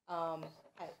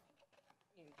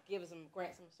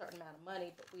 grants them a certain amount of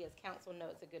money, but we as council know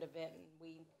it's a good event, and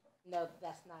we know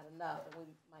that's not enough, and we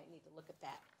might need to look at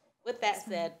that. With that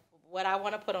said, what I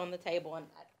want to put on the table, and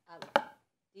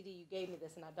Dee Dee, you gave me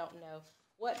this, and I don't know,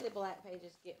 what did Black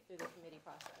Pages get through the committee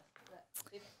process? Was that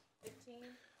 15?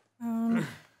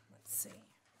 Let's see.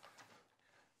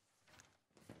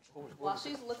 While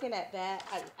she's looking at that,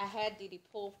 I had Dee Dee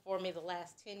pull for me the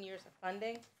last 10 years of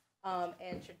funding,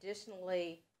 and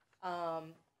traditionally,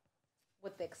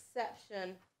 with the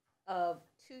exception of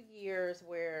 2 years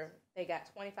where they got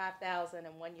 $25,000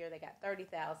 and 1 year they got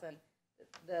 $30,000,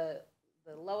 the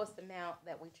lowest amount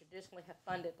that we traditionally have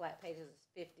funded Black Pages is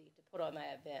 $50 to put on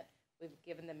that event. We've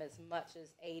given them as much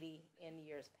as $80 in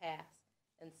years past,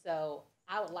 and so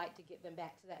I would like to get them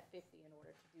back to that $50 in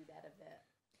order to do that event.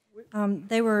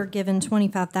 They were given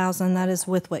 $25,000. That is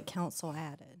with what council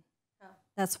added. Huh?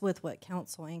 That's with what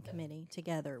council and committee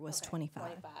together was Okay,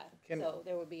 25. So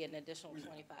there would be an additional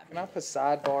 25. Can I put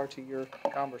sidebar to your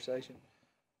conversation?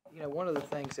 One of the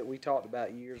things that we talked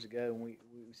about years ago, and we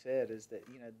said is that,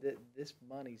 this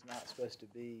money's not supposed to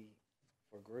be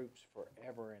for groups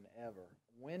forever and ever.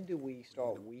 When do we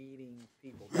start weeding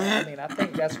people down? I mean, I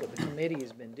think that's what the committee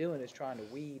has been doing, is trying to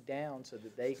weed down so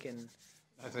that they can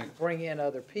bring in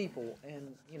other people.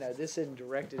 And, this isn't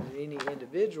directed at any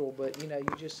individual, but,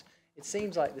 it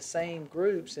seems like the same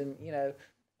groups. And, I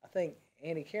think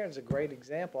Annie Karen's a great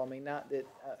example. I mean, not that,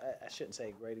 I shouldn't say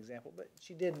a great example, but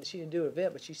she didn't do an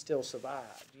event, but she still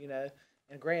survived,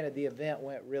 And granted, the event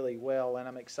went really well, and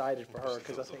I'm excited for her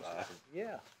because I think,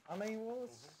 yeah. I mean, well,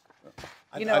 it's,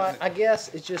 I guess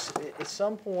it's just at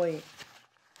some point,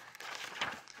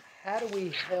 how do we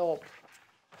help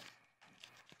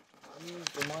use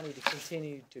the money to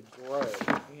continue to grow?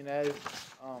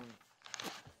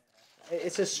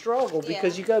 It's a struggle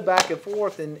because you go back and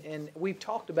forth, and we've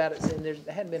talked about it, and there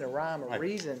hadn't been a rhyme or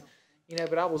reason.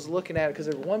 But I was looking at it because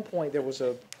at one point there was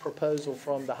a proposal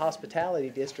from the hospitality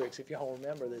districts, if y'all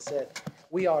remember, that said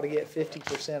we ought to get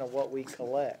 50% of what we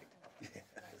collect.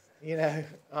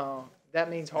 That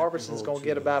means Harbison's going to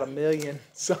get about $1 million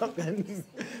something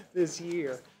this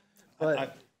year.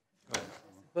 But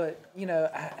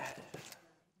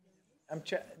I'm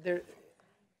there.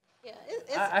 Yeah,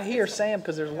 I hear Sam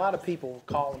because there's a lot of people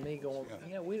calling me going,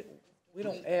 we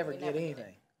don't ever get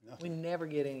anything. We never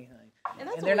get anything. And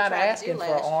that's what they're we not tried to asking do for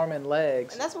last arm and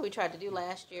legs. And that's what we tried to do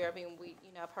last year. I mean,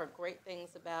 I've heard great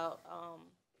things about, I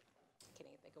can't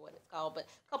even think of what it's called, but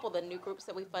a couple of the new groups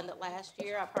that we funded last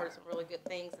year, I've heard some really good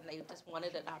things, and they just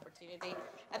wanted an opportunity.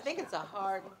 I think it's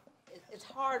hard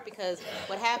because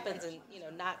what happens, and,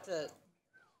 not to,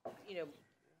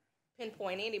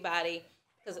 pinpoint anybody,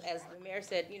 because as the mayor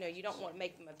said, you know, you don't want to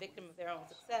make them a victim of their own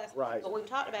success. Right. But we've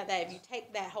talked about that. If you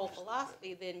take that whole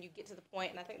philosophy, then you get to the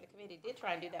point, and I think the committee did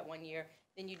try and do that one year,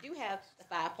 then you do have the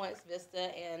 5 Points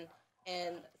Vista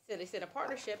and City Center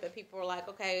partnership, and people are like,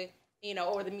 okay, you know,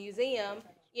 or the museum,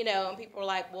 you know, and people are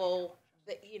like, well,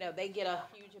 you know, they get a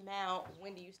huge amount.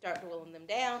 When do you start dwindling them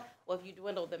down? Well, if you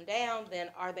dwindle them down, then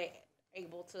are they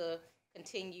able to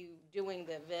continue doing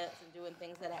the events and doing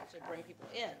things that actually bring people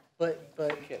in? But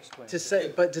to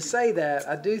say that,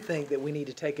 I do think that we need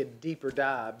to take a deeper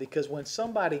dive, because when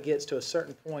somebody gets to a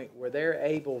certain point where they're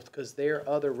able, because their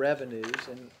other revenues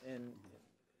and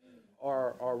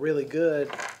are really good,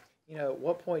 you know, at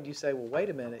what point do you say, well, wait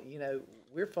a minute, you know,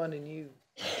 we're funding you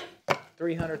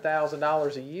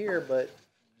 $300,000 a year, but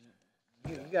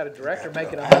you got a director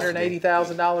making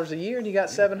 $180,000 a year, and you got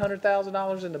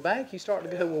 $700,000 in the bank. You start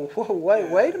to go, well, whoa,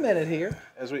 wait a minute here.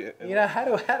 You know, how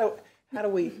do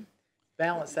we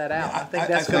balance that out? I think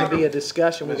that's going to be a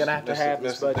discussion we're going to have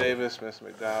this budget. Mr. Davis,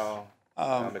 Mr. McDowell.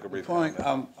 I'll make a brief The point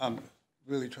comment. I'm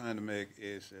really trying to make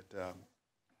is that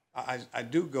I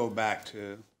do go back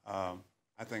to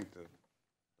I think the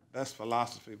best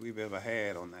philosophy we've ever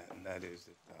had on that, and that is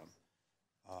that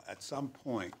at some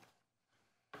point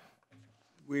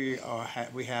we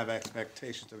have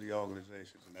expectations of the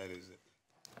organizations, and that is that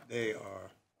they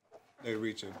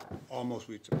almost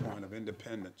reach a point of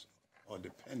independence or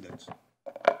dependence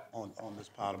on this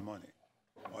pot of money,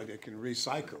 or they can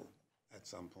recycle at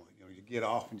some point. You know, you get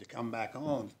off and you come back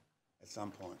on at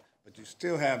some point, but you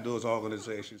still have those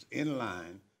organizations in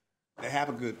line. They have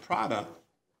a good product,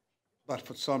 but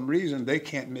for some reason they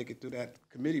can't make it through that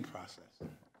committee process.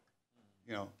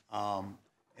 You know,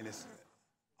 and it's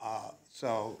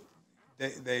so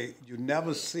you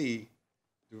never see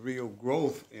the real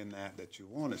growth in that you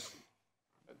want to see.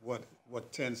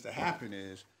 What tends to happen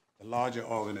is the larger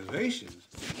organizations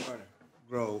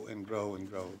grow and grow and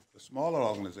grow. The smaller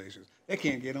organizations, they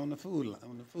can't get on the food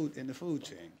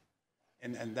chain,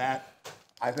 and that,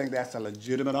 I think that's a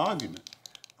legitimate argument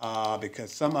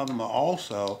because some of them are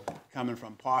also coming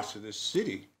from parts of this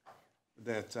city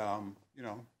that you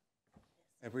know,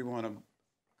 if we want to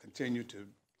continue to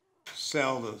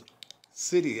sell the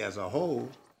city as a whole,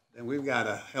 then we've got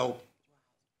to help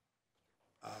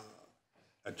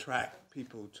attract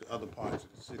people to other parts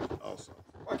of the city also.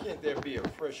 Why can't there be a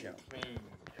fresh and clean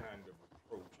kind of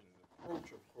approach? And the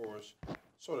approach, of course,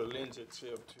 sort of lends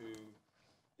itself to,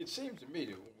 it seems to me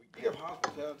that when we give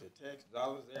hospitality tax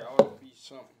dollars, there ought to be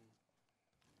something.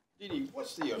 Didi,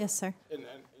 what's the Yes, sir. And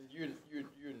you're new to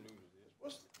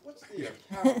this. What's the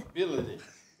accountability?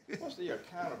 What's the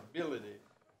accountability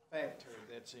factor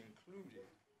that's included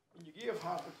when you give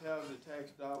hospitality tax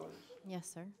dollars? Yes,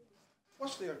 sir.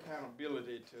 What's the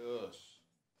accountability to us?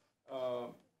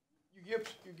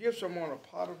 You give someone a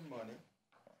pot of money,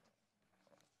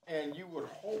 and you would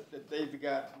hope that they've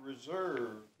got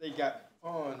reserve, they got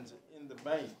funds in the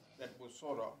bank that will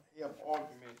sort of help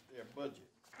augment their budget.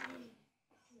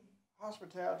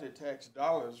 Hospitality tax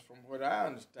dollars, from what I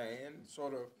understand,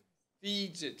 sort of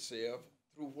feeds itself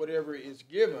through whatever is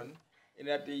given, and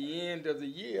at the end of the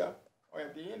year, or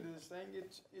at the end of this thing,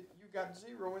 you got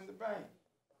zero in the bank.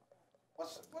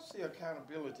 What's the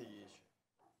accountability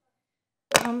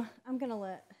issue? I'm gonna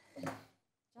let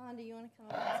John. Do you want to come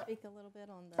up and speak a little bit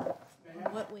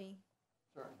on what we?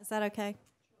 Sure. Is that okay?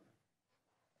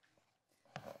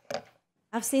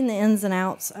 I've seen the ins and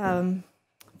outs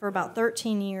for about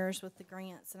 13 years with the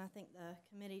grants, and I think the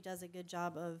committee does a good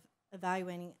job of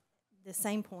evaluating the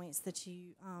same points that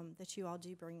you all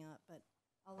do bring up. But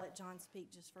I'll let John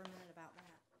speak just for a minute about that.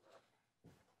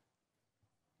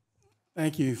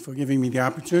 Thank you for giving me the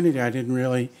opportunity. I didn't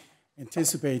really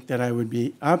anticipate that I would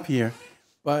be up here,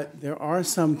 but there are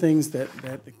some things that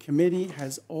the committee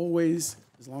has always,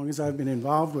 as long as I've been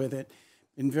involved with it,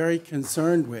 been very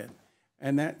concerned with,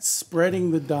 and that's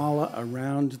spreading the dollar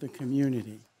around the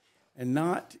community and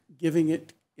not giving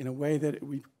it in a way that it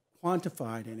would be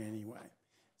quantified in any way.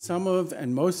 Some of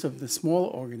and most of the small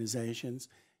organizations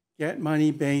get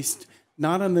money based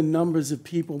not on the numbers of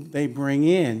people they bring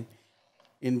in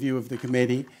view of the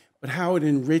committee, but how it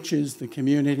enriches the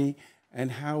community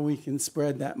and how we can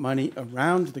spread that money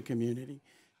around the community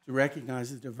to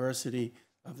recognize the diversity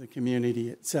of the community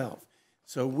itself.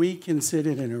 So we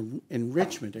consider it an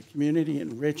enrichment, a community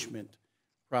enrichment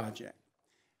project.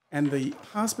 And the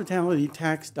hospitality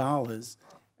tax dollars,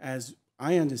 as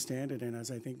I understand it, and as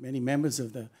I think many members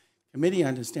of the committee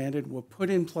understand it, were put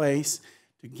in place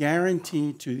to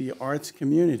guarantee to the arts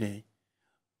community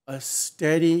a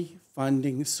steady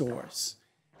funding source.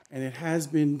 And it has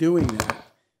been doing that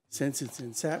since its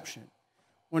inception.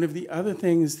 One of the other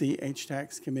things the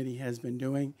HTAX committee has been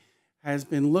doing has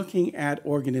been looking at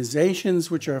organizations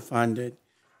which are funded,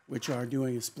 which are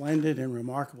doing a splendid and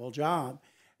remarkable job,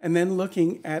 and then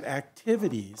looking at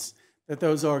activities that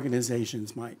those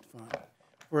organizations might fund.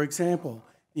 For example,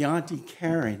 the Auntie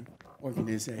Karen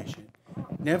organization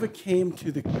never came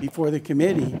to before the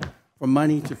committee for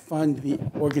money to fund the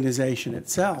organization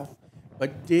itself,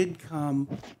 but did come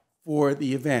for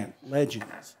the event,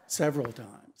 Legends, several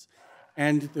times.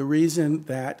 And the reason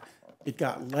that it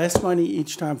got less money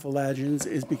each time for Legends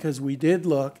is because we did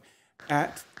look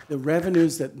at the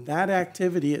revenues that that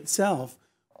activity itself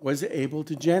was able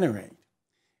to generate.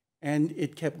 And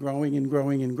it kept growing and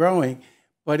growing and growing,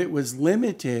 but it was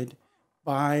limited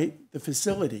by the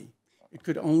facility. It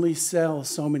could only sell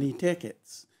so many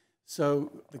tickets.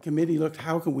 So the committee looked,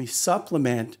 how can we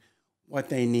supplement what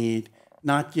they need,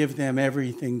 not give them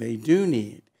everything they do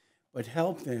need, but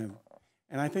help them.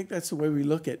 And I think that's the way we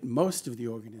look at most of the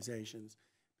organizations,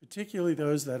 particularly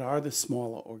those that are the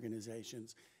smaller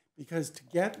organizations, because to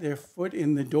get their foot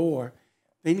in the door,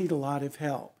 they need a lot of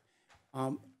help.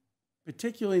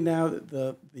 Particularly now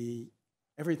that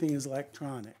everything is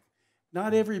electronic.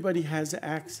 Not everybody has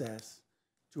access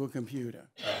to a computer.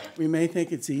 We may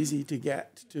think it's easy to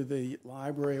get to the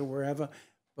library or wherever,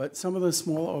 but some of the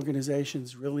small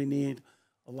organizations really need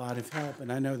a lot of help.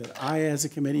 And I know that I, as a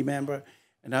committee member,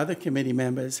 and other committee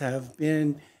members have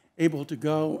been able to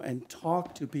go and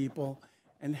talk to people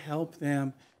and help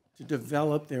them to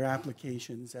develop their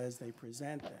applications as they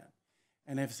present them.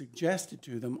 And have suggested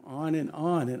to them on and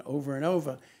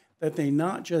over that they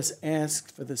not just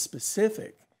ask for the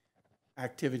specific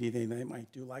activity they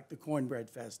might do, like the Cornbread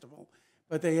Festival,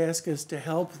 but they ask us to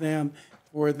help them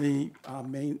for the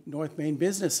North Main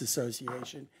Business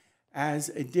Association as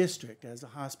a district, as a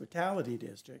hospitality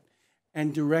district,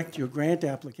 and direct your grant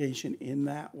application in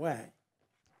that way.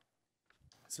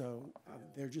 So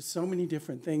there are just so many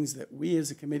different things that we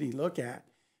as a committee look at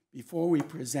before we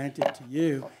present it to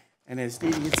you. And as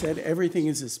Dee Dee had said, everything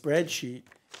is a spreadsheet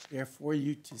there for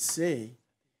you to see.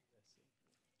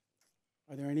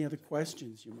 Are there any other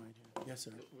questions you might have? Yes,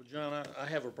 sir. Well, John, I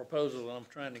have a proposal that I'm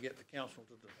trying to get the council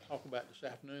to talk about this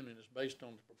afternoon, and it's based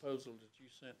on the proposal that you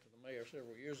sent to the mayor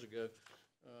several years ago.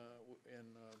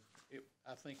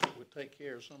 I think it would take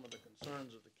care of some of the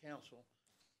concerns of the council.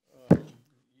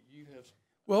 You have.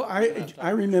 Well, I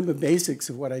remember basics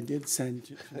of what I did send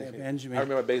to Benjamin. I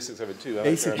remember basics of it too.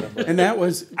 And that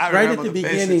was right at the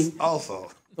beginning. Also,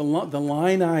 the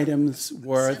line items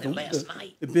were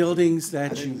the buildings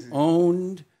that you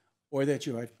owned, or that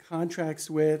you had contracts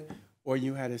with, or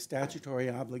you had a statutory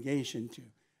obligation to,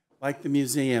 like the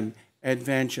museum,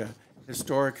 Adventure,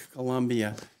 Historic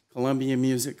Columbia, Columbia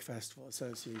Music Festival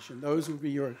Association. Those would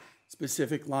be your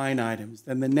specific line items.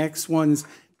 Then the next ones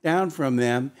down from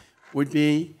them would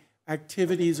be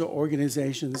activities or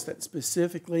organizations that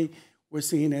specifically were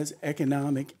seen as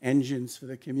economic engines for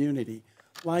the community,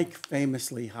 like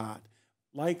Famously Hot,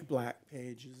 like Black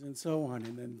Pages, and so on.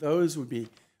 And then those would be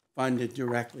funded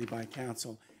directly by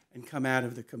council and come out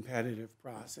of the competitive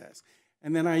process.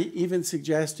 And then I even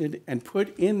suggested and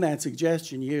put in that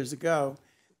suggestion years ago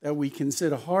that we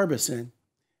consider Harbison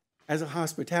as a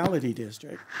hospitality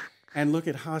district and look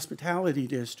at hospitality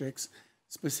districts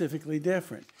specifically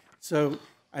different. So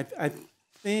I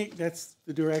think that's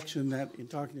the direction that, in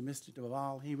talking to Mr.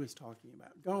 Duval, he was talking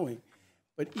about going.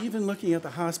 But even looking at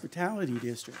the hospitality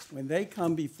districts, when they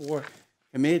come before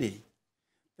committee,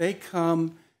 they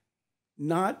come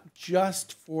not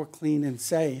just for clean and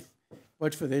safe,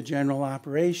 but for their general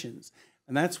operations.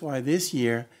 And that's why this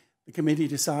year the committee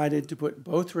decided to put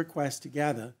both requests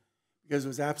together, because there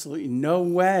was absolutely no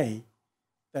way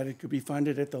that it could be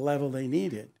funded at the level they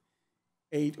needed,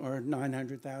 $800,000 or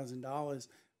 $900,000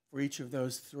 for each of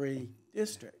those three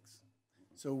districts.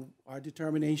 So our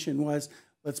determination was,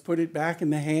 let's put it back in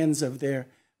the hands of their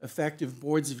effective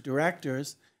boards of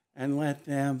directors and let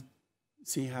them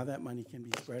see how that money can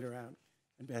be spread around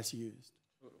and best used.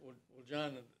 Well,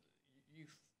 John, you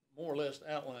more or less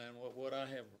outlined what I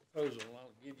have a proposal.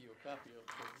 I'll give you a copy of it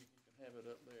so you can have it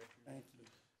up there. Thank you.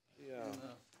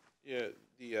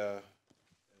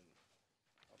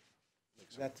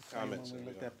 That's the comments we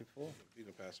looked at before. You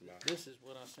can pass them out. This is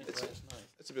what I sent last night.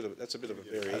 That's a bit of a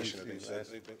variation. I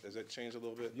think. Has that changed a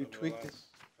little bit? You over tweaked the it? last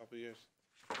couple of years.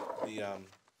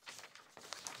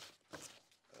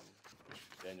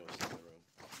 Daniel was in the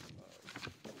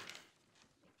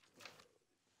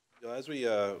room. As we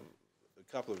a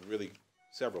couple of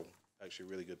several actually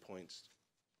really good points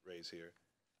raised here,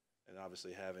 and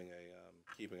obviously having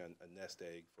keeping a nest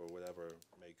egg for whatever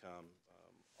may come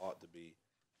ought to be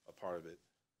a part of it.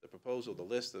 the proposal, the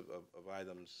list of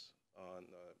items on,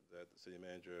 that the city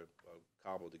manager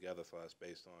cobbled together for us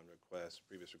based on requests,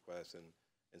 previous requests,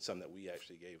 and some that we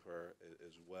actually gave her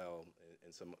as well,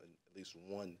 and some, at least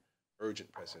one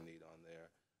urgent pressing need on there,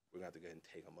 we're gonna have to go ahead and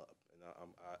take them up. And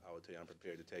I would tell you, I'm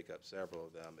prepared to take up several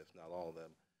of them, if not all of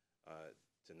them,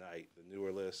 tonight. The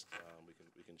newer list,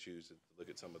 we can choose to look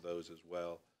at some of those as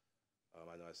well.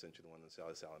 I know I sent you the one on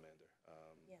Sally Salamander,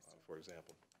 Yes, for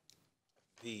example.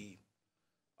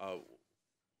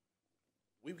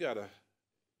 We've got a,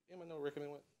 anyone know where Rickman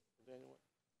went? Daniel went?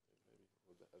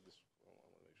 Maybe, I just want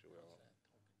to make sure we're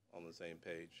all on the same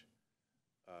page.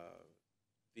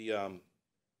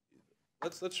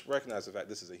 Let's recognize the fact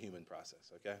this is a human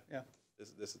process, okay? Yeah.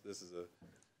 This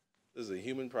is a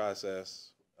human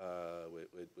process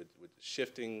with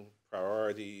shifting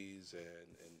priorities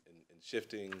and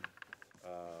shifting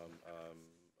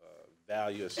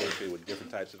value associated with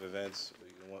different types of events.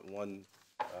 One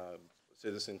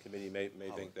citizen committee may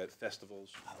think that festivals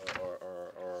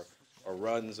or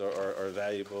runs are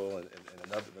valuable, and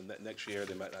another next year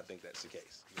they might not think that's the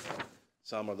case. You know?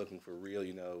 Some are looking for real,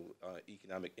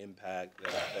 economic impact that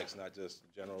affects not just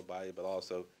the general body, but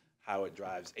also how it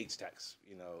drives HTAX,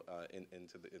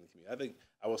 into the community.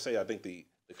 I think the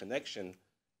connection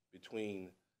between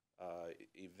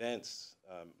events,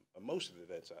 most of the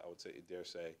events, I would say, dare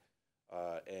say,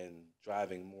 and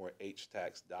driving more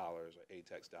HTAX dollars or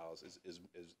ATAX dollars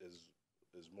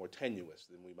is more tenuous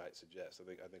than we might suggest. I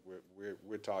think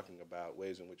we're talking about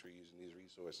ways in which we're using these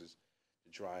resources to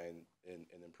try and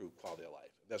improve quality of life.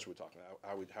 That's what we're talking about.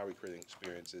 How are we creating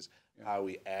experiences? How are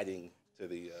we adding to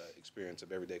the experience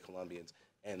of everyday Colombians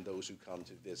and those who come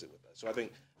to visit with us? So I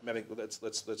think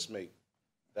let's make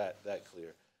that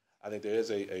clear. I think there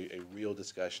is a real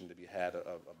discussion to be had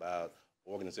about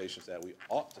organizations that we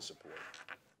ought to support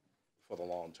for the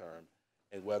long term,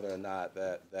 and whether or not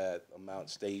that amount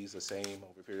stays the same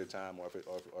over a period of time, or if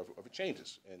it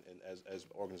changes, and as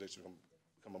organizations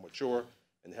become more mature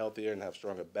and healthier and have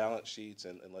stronger balance sheets,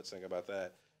 and let's think about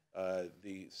that.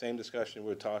 The same discussion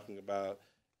we're talking about,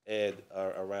 Ed,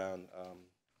 around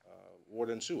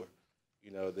water and sewer.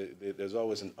 There's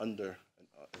always an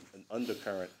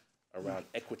undercurrent around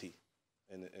equity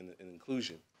and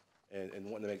inclusion, and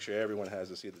wanting to make sure everyone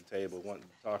has a seat at the table,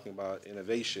 talking about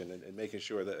innovation and making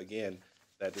sure that, again,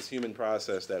 that this human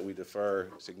process that we defer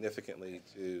significantly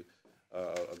to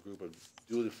a group of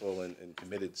dutiful and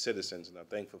committed citizens, and I'm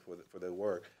thankful for their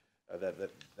work, that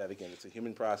again, it's a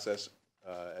human process.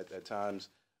 At times,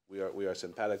 we are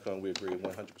simpatico and we agree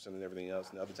 100% on everything else,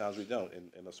 and other times we don't,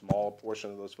 and a small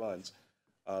portion of those funds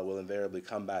will invariably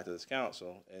come back to this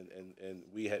council, and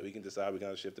we can decide we're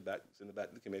going to send it back to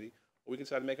the committee, or we can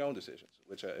decide to make our own decisions.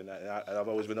 I've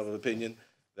always been of an opinion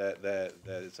that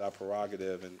it's our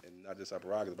prerogative, and not just our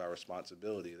prerogative, but our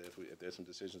responsibility. That if there's some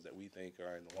decisions that we think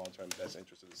are in the long-term best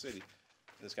interest of the city,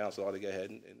 this council ought to go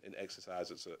ahead and exercise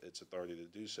its authority to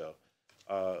do so.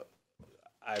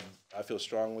 I feel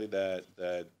strongly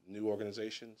that new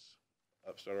organizations,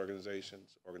 upstart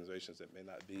organizations that may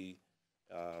not be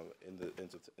in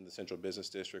the central business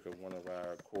district of one of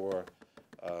our core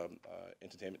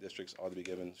entertainment districts ought to be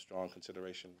given strong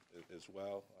consideration as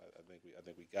well. I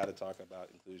think we got to talk about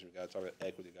inclusion. We got to talk about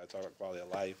equity. We got to talk about quality of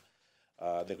life.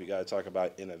 I think we got to talk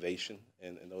about innovation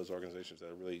in those organizations that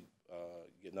are really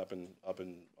getting up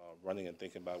and running and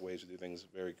thinking about ways to do things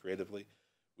very creatively.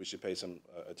 We should pay some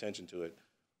attention to it.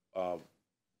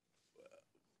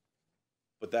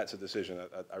 But that's a decision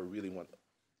I really want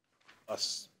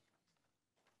us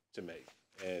to make,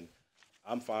 and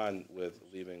I'm fine with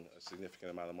leaving a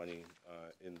significant amount of money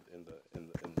in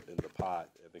the pot.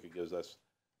 I think it gives us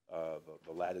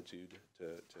the latitude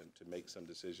to make some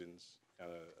decisions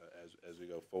kind of as we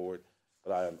go forward.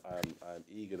 But I'm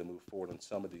eager to move forward on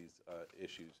some of these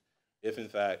issues. If in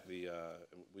fact we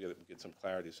got to get some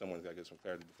clarity, someone's got to get some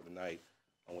clarity before tonight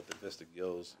on what the Vista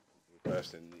Gills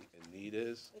request and need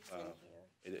is. It's in here.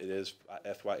 It is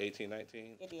FY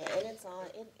 18-19. It is,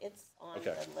 and it's on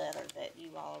Okay. the letter that you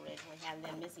all originally had, and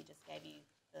then Missy just gave you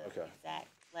the exact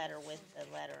letter with the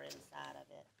letter inside of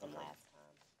it from last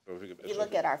time. But If you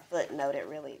look at our footnote, it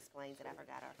really explains it. I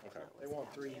forgot our footnote. They was want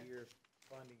down 3 there. year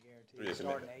funding guarantee, 3 year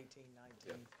starting commitment.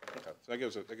 18, 19. Okay,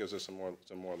 so that gives us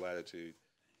some more latitude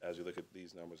as we look at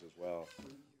these numbers as well.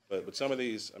 But some of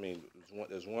these, I mean,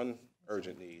 there's one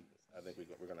urgent need I think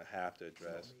we're going to have to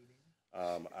address.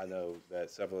 I know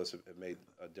that several of us have made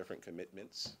different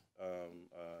commitments of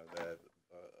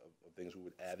things we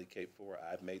would advocate for.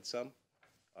 I've made some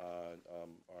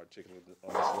articulated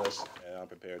on this list, and I'm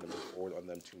prepared to move forward on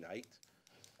them tonight.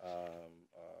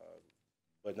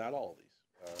 But not all of these.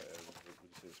 We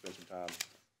just need to spend some time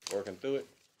working through it.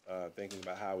 thinking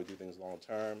about how we do things long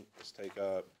term. Let's take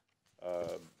up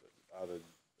either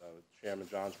Chairman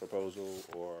John's proposal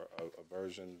or a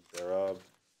version thereof.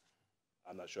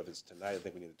 I'm not sure if it's tonight. I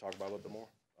think we need to talk about it a little bit more.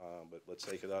 But let's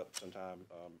take it up sometime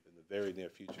in the very near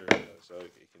future so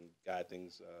it can guide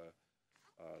things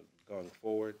going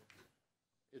forward.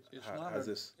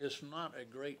 It's not a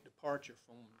great departure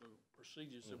from the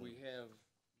procedures that we have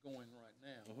going right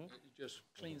now. It just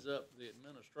cleans up the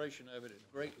administration of it. It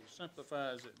greatly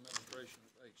simplifies the administration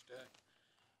of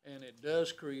HTAC. And it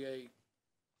does create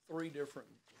four different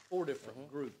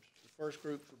groups. The first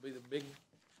group would be the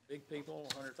big people,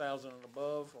 100,000 and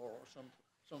above, or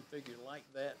some figure like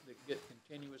that get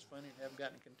continuous funding, have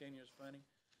gotten continuous funding.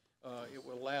 It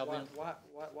will allow them. Why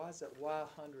is that? Why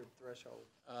 100 threshold?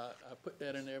 I put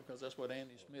that in there because that's what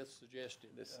Andy Smith suggested.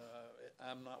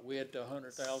 I'm not wed to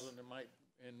 100,000.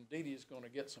 And Dee Dee is going to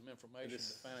get some information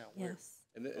to find out where.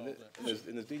 And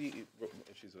as Dee Dee,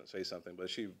 if she's going to say something,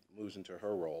 but she moves into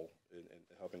her role in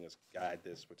helping us guide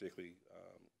this, particularly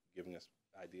giving us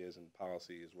ideas and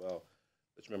policy as well.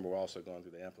 But remember, we're also going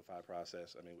through the Amplify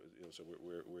process. I mean, so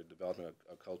we're developing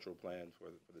a cultural plan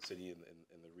for the city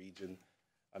and the region.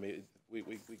 I mean,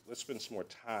 let's spend some more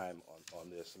time on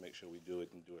this to make sure we do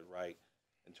it and do it right.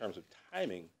 In terms of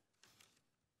timing,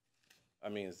 I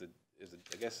mean, is the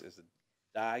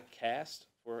die cast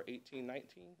for 18-19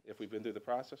 if we've been through the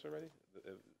process already?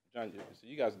 John, so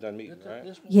you guys have done meetings,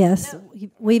 right? Yes,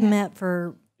 we've met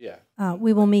for. Yeah.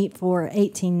 We will meet for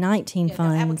 18-19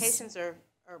 funds. The applications are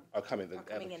coming. The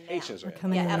applications are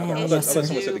coming in now. I thought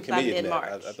someone said the committee had met.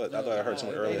 I thought I heard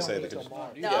someone earlier say that.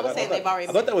 No, I was saying they've already.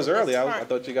 I thought that was early. I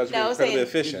thought you guys were incredibly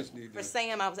efficient. For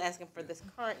Sam, I was asking for this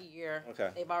current year.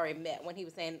 Okay. They've already met. When he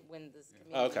was saying when this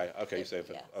committee. Okay. You say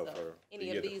for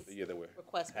any of these the year that we're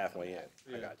requests halfway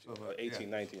in. I got you.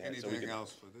 18-19. Anything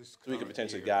else for this? So we could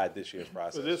potentially guide this year's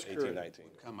process. 18-19.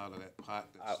 Come out of that pot.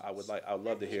 I would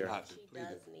love to hear. She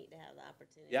does need to have the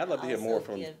opportunity. Yeah, I'd love to hear more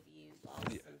from.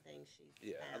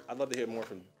 Yeah, I'd love to hear more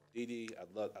from Dee Dee. I'd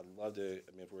love to.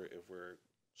 I mean, if we're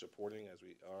supporting as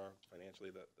we are financially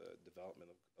the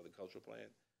development of the cultural plan.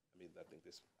 I mean, I think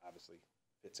this obviously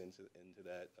fits into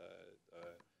that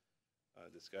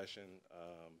discussion.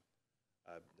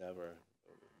 I've never,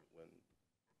 when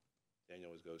Daniel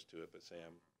always goes to it, but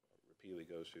Sam repeatedly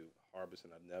goes to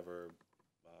Harbison. I've never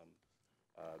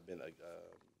been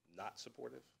not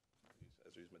supportive,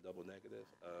 as we use my double negative,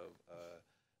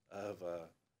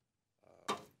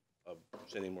 of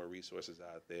sending more resources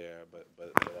out there, but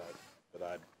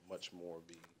I'm much more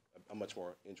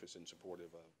interested and supportive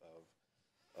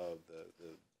of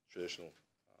the traditional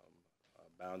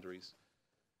boundaries.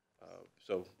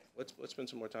 So let's spend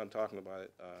some more time talking about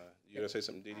it. You gonna say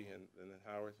something, Dee Dee, and then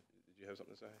Howard? Did you have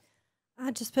something to say?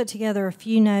 I just put together a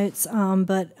few notes,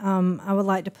 but I would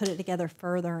like to put it together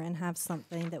further and have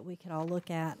something that we could all look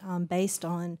at based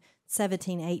on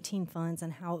 17-18 funds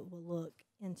and how it will look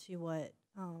into what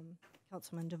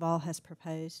Councilman Duvall has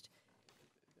proposed.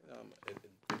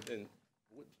 And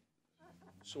what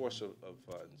source of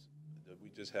funds? Did we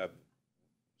just have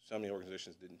so many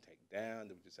organizations didn't take down?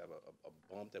 Did we just have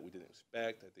a bump that we didn't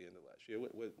expect at the end of last year?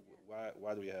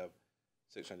 Why do we have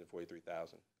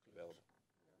 $643,000 available?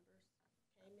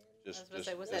 Just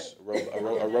a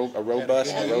robust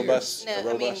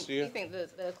year. You think the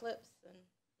eclipse?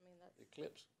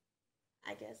 Eclipse.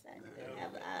 I guess that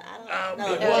I don't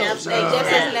know.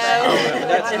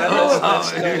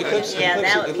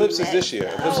 Eclipse is this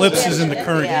year. Eclipse is in the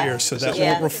current year, so that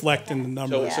won't reflect in the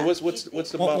numbers. So what's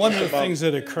the bump? One of the things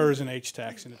that occurs in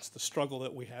HTAX, and it's the struggle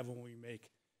that we have when we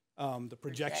make the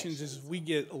projections, is we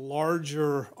get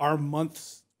larger, our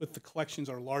months with the collections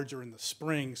are larger in the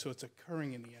spring, so it's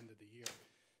occurring in the end of the year.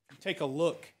 If you take a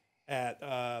look at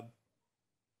the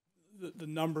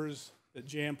numbers that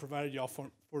Jan provided y'all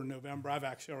for November. I've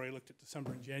actually already looked at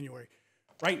December and January.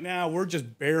 Right now, we're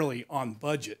just barely on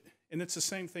budget. And it's the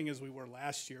same thing as we were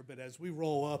last year, but as we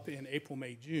roll up in April,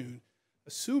 May, June,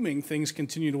 assuming things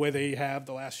continue the way they have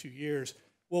the last few years,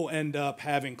 we'll end up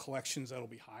having collections that'll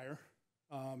be higher.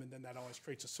 And then that always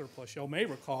creates a surplus. Y'all may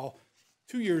recall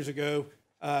 2 years ago,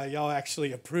 y'all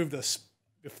actually approved us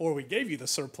before we gave you the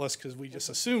surplus because we just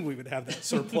assumed we would have that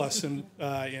surplus in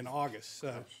August.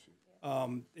 So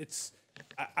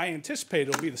I anticipate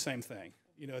it'll be the same thing.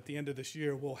 You know, at the end of this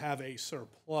year, we'll have a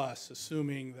surplus,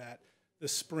 assuming that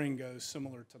this spring goes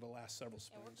similar to the last several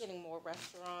springs. And we're getting more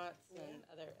restaurants and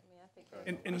other. I mean, I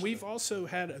think. And we've also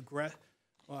had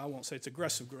well, I won't say it's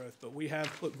aggressive growth, but we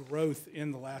have put growth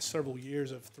in the last several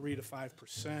years of 3 to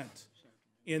 5%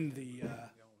 in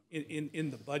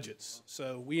the budgets.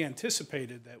 So we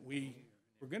anticipated that we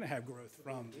were going to have growth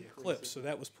from the eclipse. So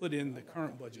that was put in the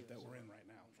current budget that we're in right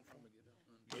now.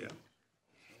 Yeah.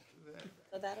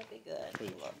 So that'll be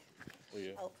good,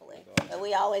 Yeah. hopefully. But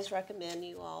we always recommend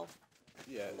you all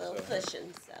Yeah. a little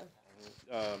cushion, so.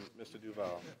 Mr.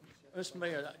 Duval. Mr.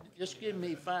 Mayor, just give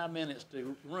me 5 minutes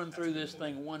to run through this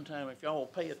thing one time. If y'all will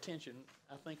pay attention,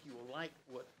 I think you will like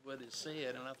what is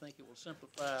said, and I think it will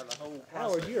simplify the whole process.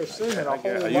 Howard, you're assuming a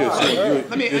whole lot.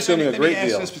 Let me ask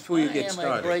this before you get I am a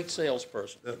started. great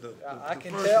salesperson. I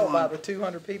can tell by the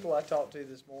 200 people I talked to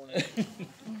this morning.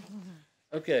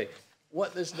 Okay,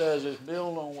 what this does is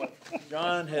build on what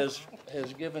John has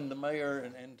given the mayor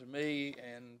and to me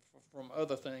and from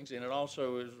other things, and it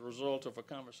also is a result of a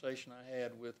conversation I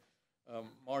had with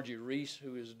Margie Reese,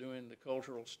 who is doing the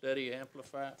cultural study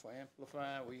Amplify.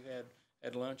 We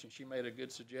had lunch, and she made a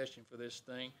good suggestion for this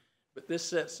thing. But this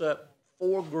sets up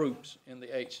 4 groups in the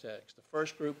HTAX. The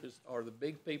first group are the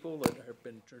big people that have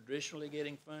been traditionally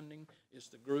getting funding. It's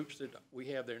the groups that we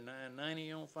have their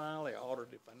 990 on file, they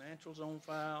audited financials on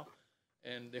file,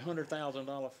 and the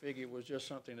 $100,000 figure was just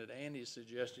something that Andy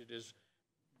suggested is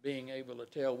being able to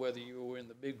tell whether you were in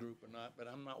the big group or not, but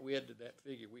I'm not wed to that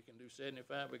figure. We can do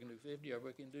 75, we can do 50, or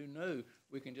we can do no.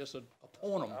 We can just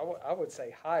appoint them. I would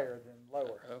say higher than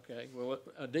lower. Okay, well,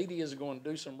 Aditi is going to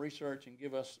do some research and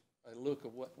give us a look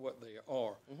of what they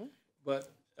are. But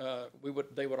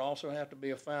they would also have to be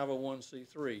a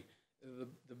 501c3.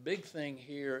 The big thing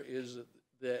here is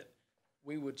that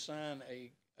we would sign a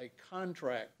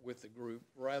contract with the group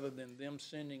rather than them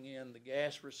sending in the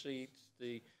gas receipts,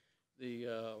 the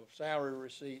salary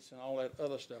receipts and all that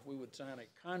other stuff. We would sign a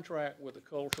contract with the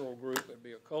cultural group. It'd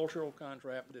be a cultural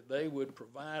contract that they would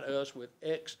provide us with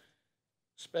X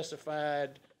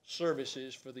specified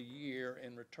services for the year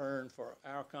in return for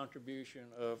our contribution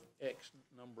of X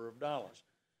number of dollars.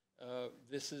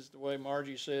 This is the way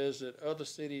Margie says that other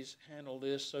cities handle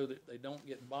this so that they don't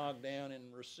get bogged down in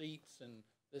receipts and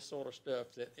this sort of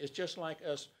stuff. That it's just like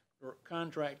us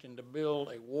contracting to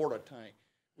build a water tank.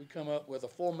 We come up with a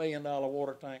 $4 million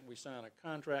water tank, we sign a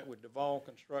contract with Duval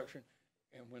Construction,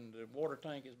 and when the water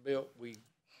tank is built, we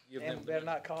give them. And better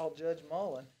not call Judge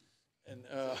Mullen. And,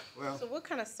 So what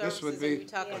kind of services are you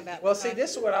talking about? Well, see,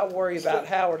 this is what I worry about,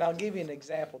 Howard. I'll give you an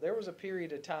example. There was a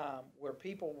period of time where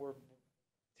people were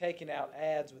taking out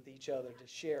ads with each other to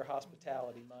share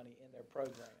hospitality money in their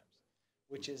programs,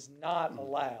 which is not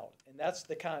allowed. And that's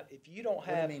the kind, if you don't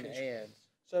have. What do you mean ads?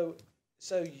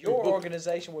 So your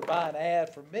organization would buy an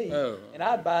ad from me, and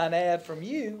I'd buy an ad from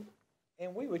you,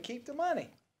 and we would keep the money.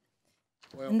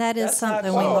 Well, And that is that's not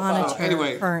something we qualified. monitor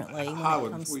Anyway, currently when it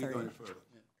Howard, comes before you go through. any further,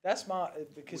 That's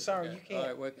the concern. You all can't.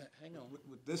 right, wait, hang on.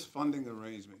 with this funding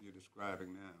arrangement you're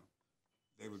describing now,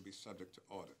 they would be subject to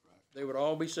audit, right? They would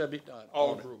all be subject to audit.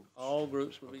 All groups. All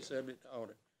groups would be subject to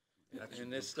audit.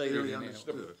 And it's stated Clearly in here.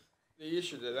 understood. The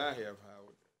issue that I have,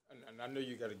 Howard, and I know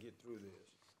you gotta get through this,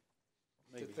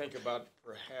 to think about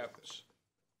perhaps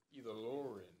either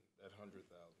lowering that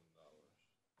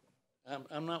 $100,000.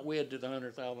 I'm not wed to the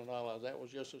 $100,000. That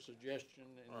was just a suggestion,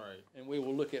 Right. and we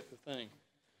will look at the thing.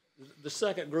 The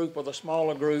second group are the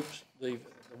smaller groups, the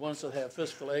ones that have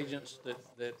fiscal agents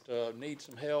that need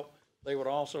some help. They would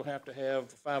also have to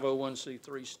have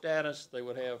 501c3 status. They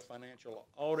would have financial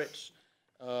audits.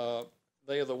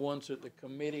 They are the ones that the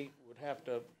committee would have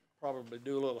to probably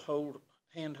do a little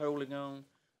hand-holding on.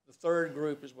 The third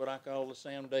group is what I call the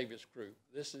Sam Davis group.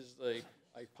 This is a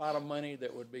pot of money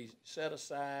that would be set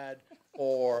aside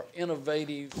for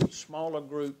innovative, smaller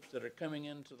groups that are coming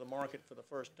into the market for the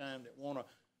first time that want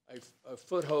a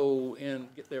foothold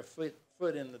and get their foot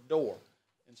in the door.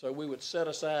 And so we would set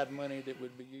aside money that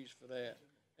would be used for that.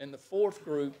 And the fourth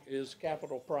group is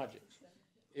capital projects.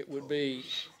 It would be,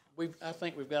 I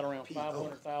think we've got around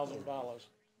 $500,000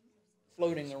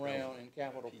 floating around in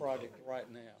capital projects right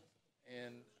now.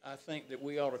 And I think that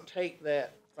we ought to take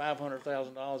that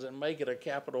 $500,000 and make it a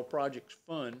capital projects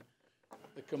fund.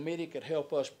 The committee could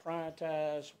help us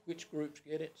prioritize which groups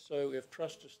get it. So if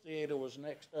Trustus Theater was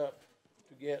next up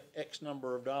to get X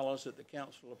number of dollars that the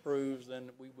council approves,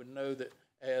 then we would know that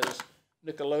as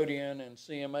Nickelodeon and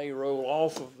CMA roll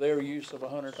off of their use of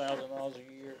 $100,000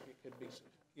 a year, it could be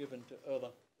given to other.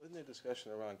 Wasn't there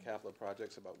discussion around capital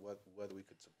projects about whether we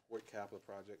could support capital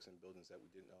projects in buildings that we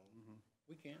didn't own?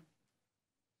 We can.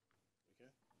 We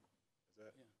can? Is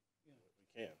that?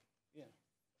 Yeah. We can? Yeah.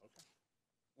 Okay.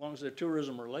 As long as they're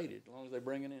tourism related, as long as they're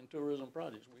bringing in tourism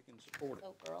projects, we can support it.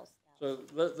 Go Girl Scouts. So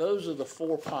those are the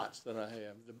 4 pots that I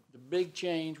have. The big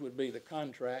change would be the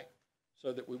contract,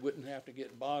 so that we wouldn't have to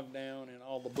get bogged down in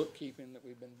all the bookkeeping that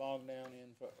we've been bogged down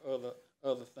in for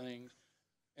other things.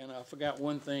 And I forgot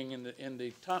one thing in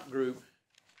the top group.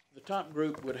 The top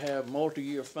group would have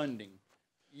multi-year funding.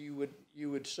 you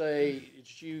would say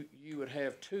it's you would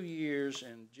have 2 years,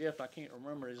 and Jeff, I can't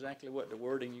remember exactly what the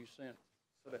wording you sent.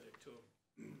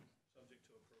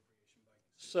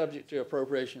 Subject to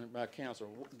appropriation by council.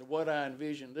 What I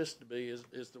envision this to be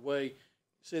is the way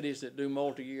cities that do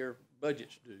multi-year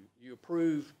budgets do. You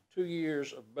approve 2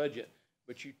 years of budget,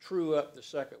 but you true up the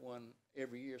second one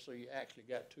every year, so you actually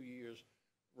got 2 years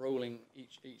rolling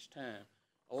each time.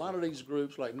 A lot of these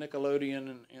groups, like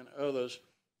Nickelodeon and others,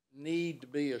 need to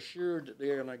be assured that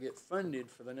they're going to get funded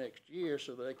for the next year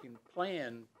so that they can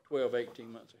plan 12,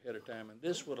 18 months ahead of time, and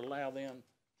this would allow them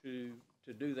to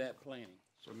do that planning.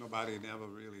 So nobody never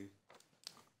really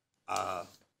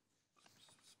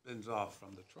spins off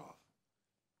from the trough.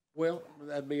 Well,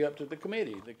 that'd be up to the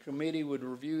committee. The committee would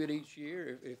review it each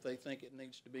year. If they think it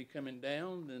needs to be coming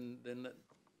down, then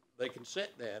they can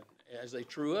set that as they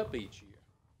true up each year.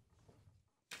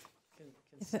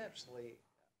 Conceptually,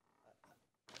 I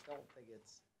don't think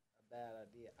it's a bad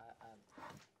idea. I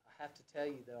have to tell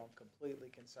you, though, I'm completely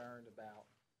concerned about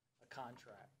a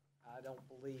contract. I don't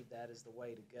believe that is the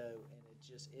way to go, and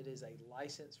it is a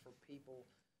license for people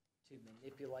to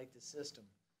manipulate the system.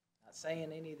 Not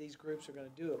saying any of these groups are going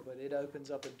to do it, but it opens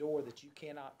up a door that you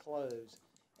cannot close.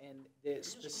 And it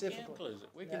specifically, we can close it.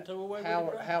 We can do away with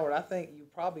it. Howard, I think you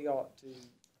probably ought to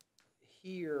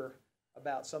hear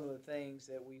about some of the things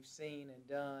that we've seen and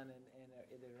done and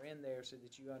that are in there so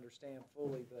that you understand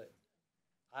fully. But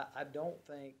I don't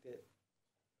think that,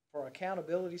 for an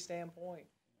accountability standpoint,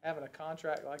 having a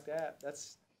contract like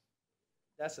that's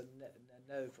a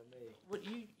no for me. But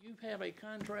you have a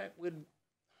contract with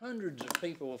hundreds of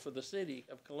people for the city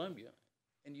of Columbia,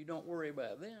 and you don't worry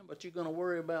about them, but you're going to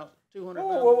worry about 200.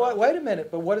 Well, wait a minute.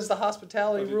 But what does the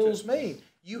hospitality rules mean?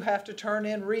 You have to turn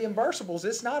in reimbursables.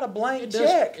 It's not a blank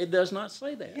check. It does not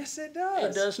say that. Yes, it does.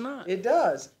 It does not. It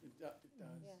does.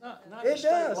 Not the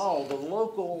state law, the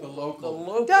local.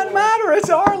 It doesn't matter. It's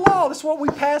our law. That's what we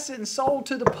pass it and sold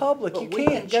to the public. But you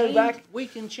can't go back. We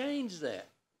can change that.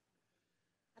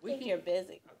 I think your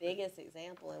biggest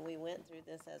example, and we went through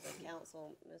this as a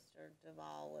council, Mr.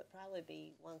 Duvall, would probably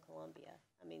be One Columbia.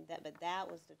 I mean, but that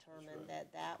was determined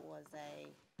that was a,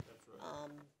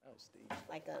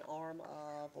 like an arm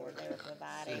of, or they were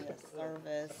providing a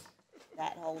service.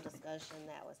 That whole discussion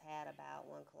that was had about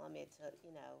One Columbia took,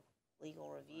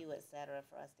 legal review, et cetera,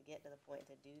 for us to get to the point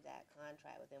to do that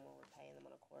contract with them when we're paying them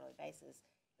on a quarterly basis.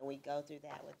 And we go through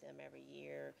that with them every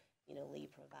year. Lee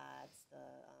provides the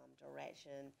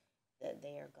direction that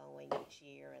they are going each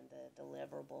year and the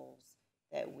deliverables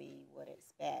that we would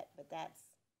expect. But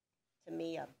that's, to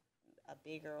me, a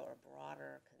bigger or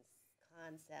broader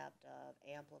concept of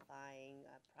amplifying,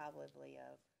 probably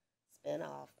a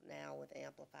spinoff now with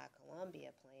Amplify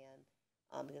Columbia plan,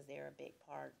 because they're a big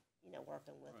part,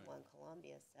 working with One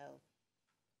Columbia. So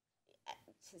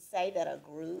to say that a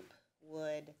group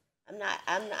would,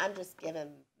 I'm just giving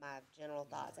my general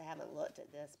thoughts. I haven't looked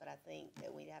at this, but I think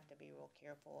that we'd have to be real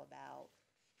careful about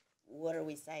what are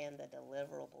we saying the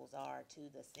deliverables are to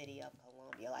the city of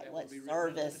Columbia? Like, what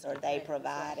service are they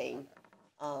providing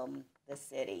the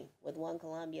city? With One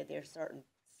Columbia, there's certain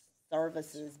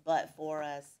services, but for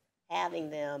us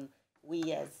having them,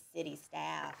 we as city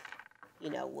staff,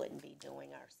 wouldn't be doing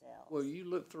ourselves. Well, you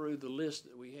look through the list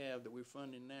that we have that we're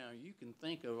funding now, you can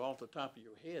think of off the top of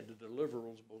your head the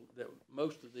deliverables that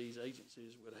most of these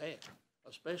agencies would have,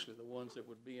 especially the ones that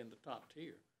would be in the top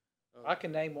tier. I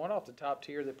can name one off the top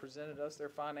tier that presented us their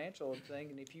financial thing,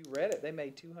 and if you read it, they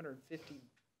made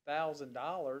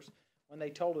 $250,000 when they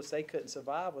told us they couldn't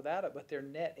survive without it, but their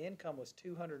net income was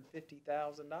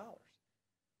 $250,000.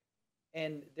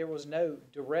 And there was no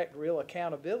direct, real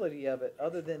accountability of it,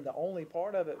 other than the only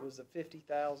part of it was the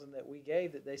 $50,000 that we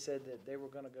gave. That they said that they were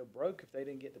going to go broke if they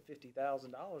didn't get the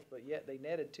 $50,000, but yet they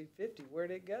netted $250,000.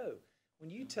 Where'd it go? When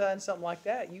you turn something like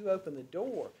that, you open the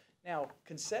door. Now,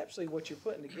 conceptually, what you're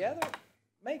putting together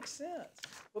makes sense,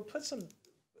 but put some.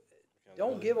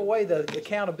 Don't give away the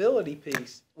accountability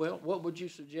piece. Well, what would you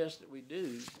suggest that we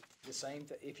do? The same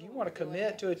thing. If you want to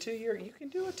commit to a 2-year, you can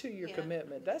do a 2-year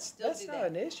commitment. That's not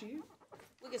an issue.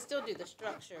 We can still do the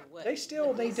structure. They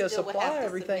still need to supply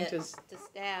everything to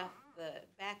staff the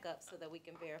backup so that we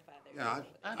can verify their. Yeah,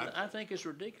 I think it's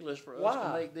ridiculous for us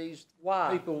to make these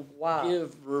people Why?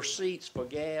 give receipts for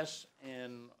gas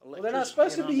and electricity. Well, they're not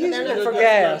supposed to be using it for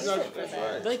gas.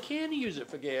 They can use it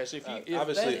for gas if you.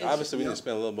 Obviously, we need to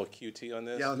spend a little more QT on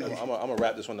this. Yeah, I'm gonna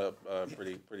wrap this one up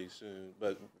pretty soon.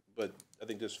 But I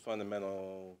think this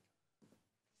fundamental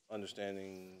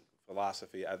understanding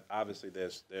philosophy. Obviously,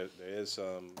 there is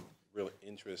some real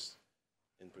interest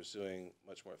in pursuing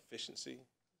much more efficiency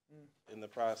in the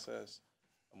process,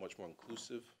 a much more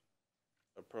inclusive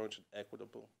approach an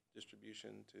equitable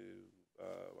distribution to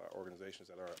our organizations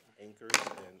that are anchors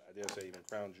and I dare say even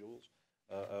crown jewels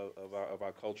of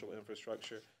our cultural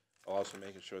infrastructure. Also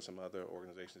making sure some other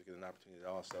organizations get an opportunity to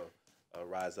also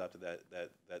rise up to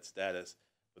that status,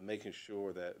 but making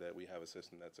sure that we have a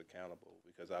system that's accountable,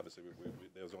 because obviously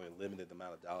there's only a limited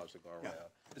amount of dollars that go around.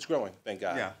 Yeah. It's growing, thank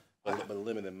God, yeah. but a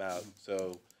limited amount.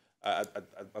 So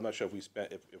I'm not sure if we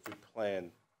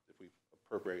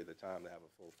appropriated the time to have a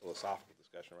full philosophical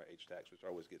discussion around HTAX, which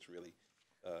always gets really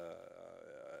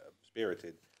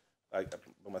spirited.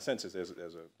 But my sense is there's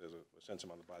a sense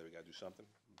among the body we got to do something.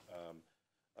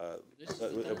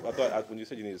 I thought when you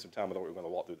said you needed some time, I thought we were going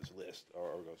to walk through this list,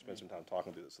 or we're going to spend some time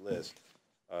talking through this list,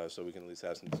 so we can at least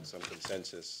have some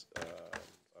consensus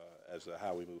as to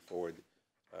how we move forward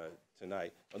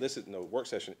tonight. Now, this is work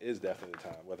session is definitely the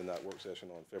time. Whether or not work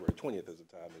session on February 20th is the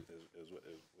time is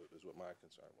what my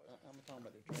concern was. I'm talking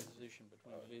about the transition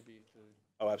between Libby to.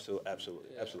 Oh, absolutely,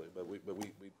 absolutely. But we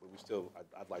still.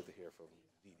 I'd like to hear from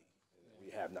Dee Dee.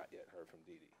 We have not yet heard from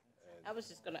Dee Dee. I was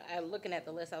just looking at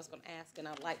the list, I was gonna ask, and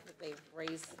I like that they've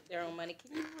raised their own money.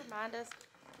 Can you remind us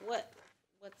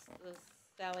what's the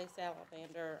Sally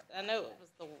Salamander? I know it was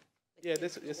the. Yeah,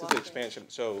 this is the expansion.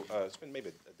 So it's been maybe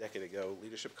a decade ago.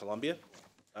 Leadership Columbia,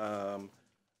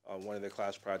 one of their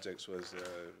class projects was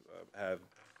have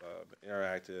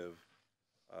interactive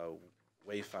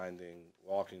wayfinding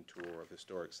walking tour of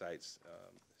historic sites,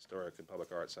 historic and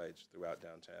public art sites throughout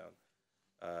downtown.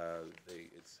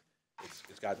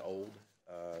 It's gotten old.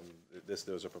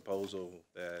 There was a proposal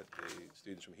that the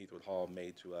students from Heathwood Hall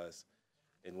made to us,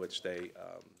 in which they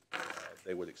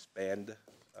would expand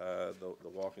the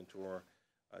walking tour,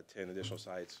 10 additional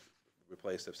sites,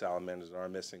 replace the salamanders that are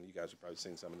missing. You guys have probably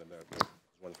seen some of them. There's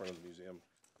one in front of the Museum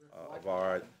of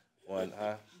Art. One,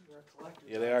 huh?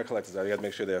 Yeah, they are collectors. You got to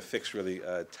make sure they're fixed really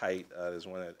tight. There's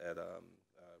one at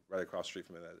right across the street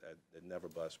from it at Never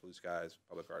Bust, Blue Skies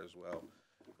Public Art as well.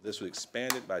 This was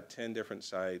expanded by 10 different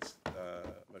sites. I'm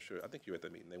not sure. I think you were at the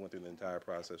meeting. They went through the entire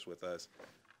process with us.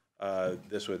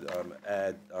 This would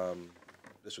add.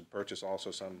 This would purchase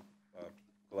also some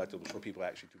collectibles for people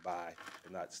actually to buy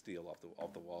and not steal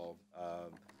off the wall.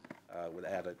 Would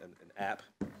add an app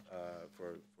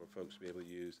for folks to be able to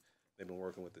use. They've been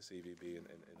working with the CVB and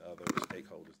other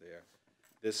stakeholders there.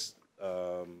 This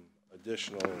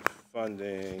additional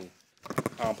funding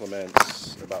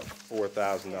complements about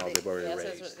 $4,000 they've already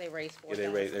raised. They raised $4,000. Yeah,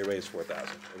 they raised $4,000.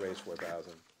 They raised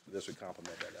 $4,000. This would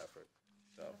complement that effort.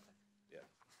 So, yeah,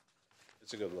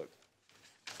 it's a good look.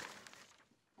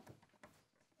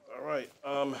 All right,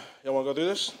 y'all want to go through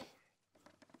this?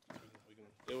 We can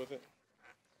deal with it.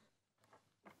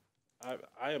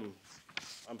 I'm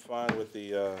fine with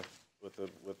the.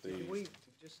 Did we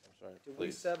just? I'm sorry. Did we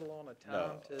please. settle on a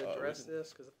time No, to address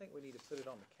this? Because I think we need to put it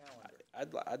on the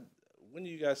calendar. When do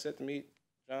you guys set to meet,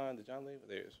 John? Did John leave?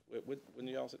 There's. When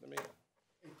do y'all set to meet?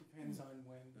 It depends on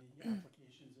when the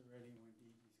applications are ready, when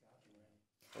DD's got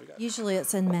them ready. Usually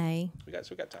it's in May. We got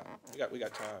time. We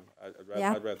got time.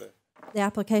 I'd rather. The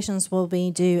applications will be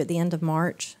due at the end of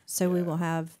March, so we will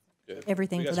have Good.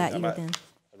 everything for that year then.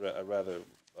 I'd rather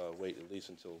wait at least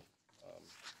until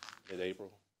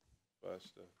mid-April for us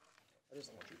to. I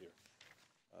just want you here.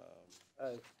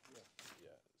 Yeah.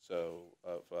 So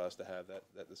for us to have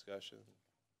that discussion.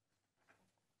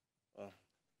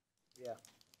 Yeah.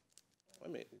 I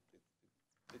mean,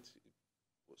 it's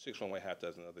 6 one way, half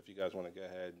dozen other. If you guys want to go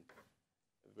ahead,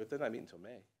 but they're not meeting until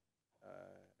May.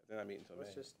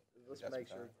 Let's make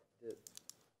sure that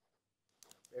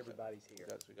everybody's here.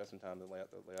 We got some time to lay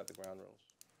out the ground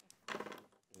rules.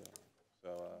 You know, so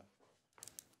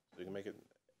we can make it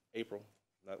April.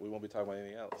 We won't be talking about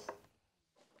anything else.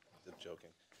 Just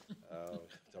joking.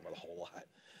 Talking about a whole lot.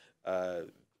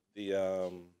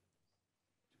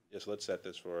 Yes, let's set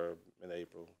this for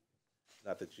mid-April.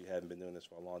 Not that you hadn't been doing this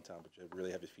for a long time, but you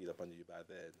really have your feet up under you by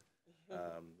then.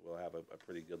 We'll have a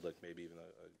pretty good look, maybe even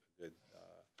a good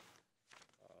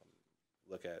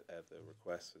look at the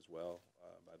requests as well.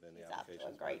 By then, the applications.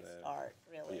 Off to a great start,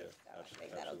 really. Yeah, so I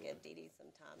think that'll give Dee Dee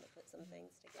some time to put some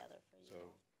things together for you.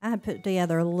 So, I had put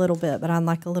together a little bit, but I'd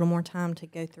like a little more time to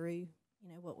go through,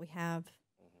 what we have.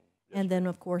 yes, And then,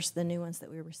 of course, the new ones that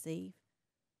we receive.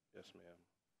 yes, ma'am.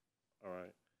 All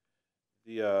right.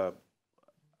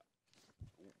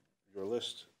 Your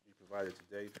list you provided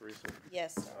today, Teresa.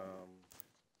 Yes, sir.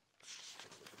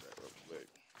 Look at that real quick.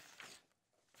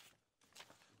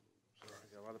 Sorry, I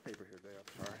got a lot of paper here today.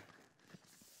 I'm sorry.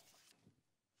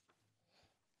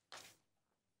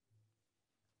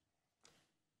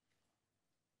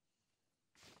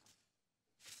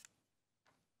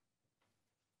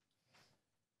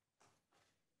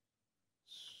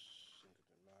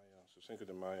 Cinco de Cinco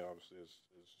de Mayo obviously is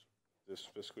this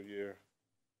fiscal year.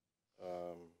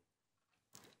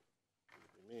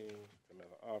 Me,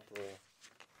 Camilla Opera,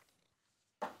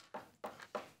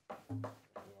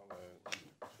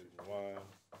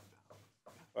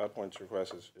 5 points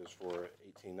request is for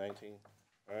 18-19,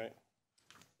 all right?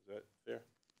 Is that fair?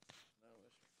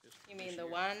 You mean the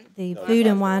wine? The Food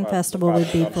and Wine Festival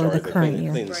would be I'm for sorry, the current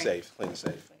Clean year. and Safe, Clean and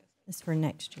Safe, It's for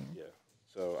next year. yeah.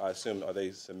 So I assume, are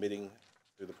they submitting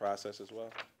through the process as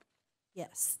well?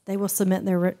 Yes, they will submit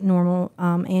their normal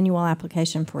annual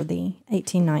application for the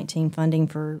 1819 funding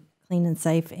for Clean and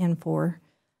Safe and for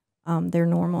their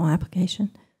normal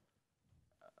application.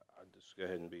 I'll just go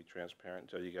ahead and be transparent and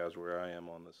tell you guys where I am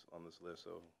on this list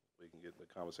so we can get the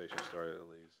conversation started at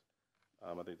least.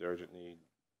 I think the urgent need,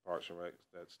 Parks and Rec,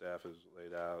 that staff has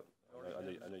laid out. I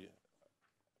know you,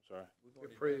 sorry?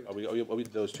 Approved. Oh, we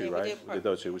did those two, Yeah, we right? did We did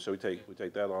those two. So we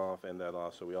take that off and that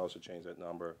off. So we also changed that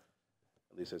number,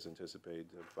 at least as anticipated,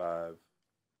 to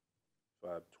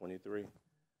 523.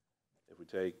 If we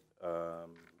take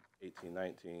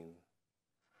 1819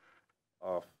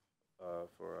 off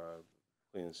for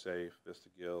Clean and Safe, Vista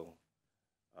Gill,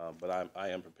 but I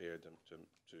am prepared to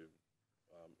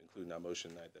include in our motion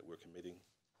tonight that we're committing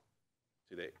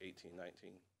to the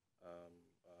 1819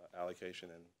 allocation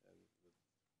and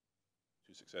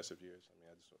 2 successive years. I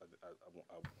mean,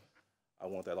 I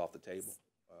want that off the table.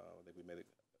 I think we made it.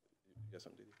 You got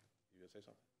something, Didi? You gonna say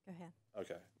something? Go ahead.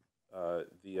 Okay.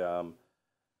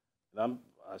 And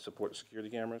I support the security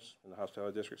cameras in the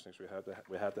hospitality districts. Since we have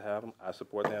to have them. I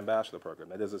support the ambassador program.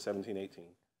 That is a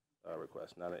 1718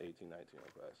 request, not an 1819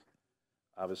 request.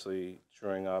 Obviously,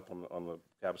 shoring up on the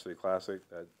Capital City Classic,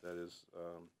 that is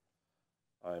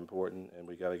important, and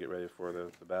we got to get ready for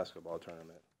the basketball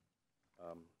tournament.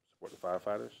 Support the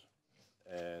firefighters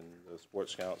and the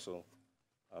Sports Council.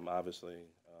 Obviously,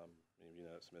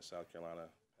 Smith, South Carolina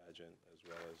pageant, as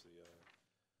well as the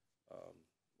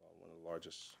one of the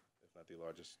largest, if not the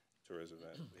largest, tourism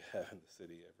event we have in the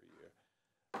city every year.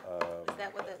 Is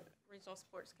that what the Regional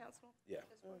Sports Council? Yeah.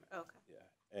 Is for? Okay. Yeah,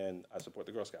 and I support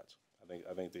the Girl Scouts. I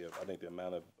think the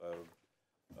amount of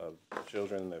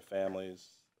children and their families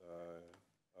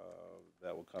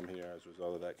that will come here as a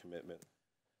result of that commitment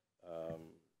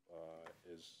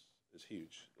is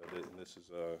huge. And this is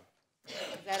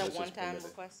that a one-time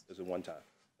request? It's a one-time.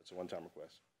 It's a one-time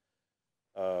request.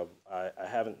 I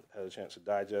haven't had a chance to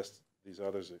digest these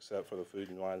others except for the Food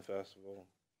and Wine Festival.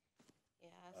 Yeah.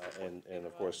 And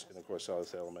of course, Sala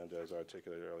Salamandra, as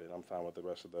articulated earlier, and I'm fine with the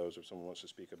rest of those. If someone wants to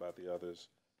speak about the others,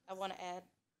 I want to add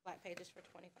Black Pages for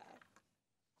 25.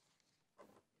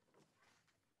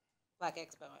 Black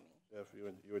Expo, I mean. Jeff, you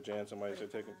and Jan, somebody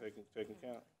said taking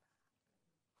count.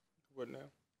 What now?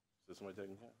 Is somebody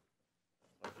taking count?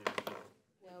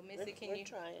 No, Missy, can We're you?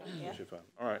 trying. Yeah. Fine.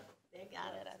 All right. They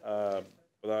got it.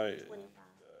 But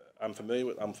I'm familiar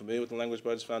with the Language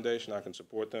Budgets Foundation. I can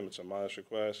support them. It's a modest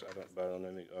request. I don't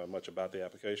know much about the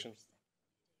application.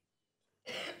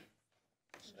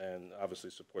 And obviously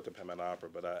support the Pembina Opera,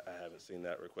 but I haven't seen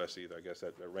that request either. I guess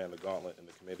that ran the gauntlet in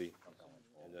the committee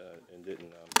and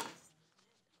didn't.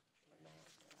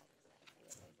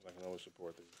 I can always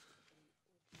support these.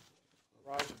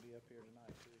 Raj will be up here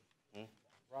tonight too.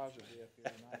 Raj will be up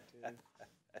here tonight too.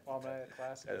 Palmetto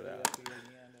Classic will be up here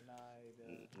again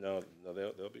tonight. No,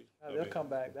 they'll be. They'll come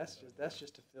back. That's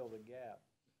just to fill the gap.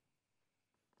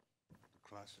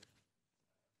 Classic.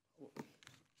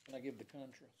 Can I give the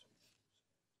contra?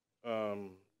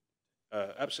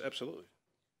 Absolutely.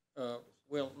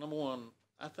 Well, number one,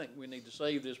 I think we need to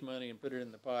save this money and put it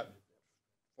in the pot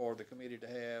for the committee to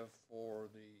have for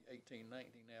the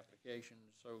 1819 application.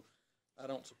 So I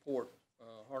don't support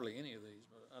hardly any of these,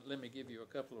 but let me give you a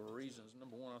couple of reasons.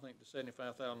 Number one, I think the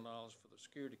 $75,000 for the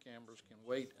security cameras can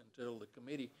wait until the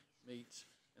committee meets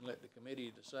and let the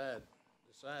committee decide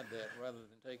that rather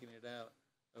than taking it out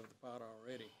of the pot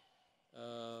already.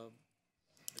 The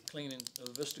cleaning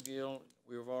of Vista Gill,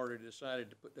 we've already decided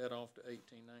to put that off to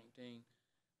 1819.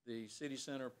 The City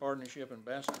Center Partnership and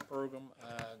Basket Program,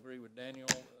 I agree with Daniel.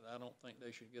 I don't think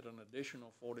they should get an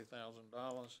additional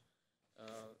 $40,000.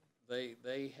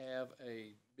 They have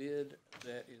a bid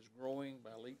that is growing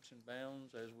by leaps and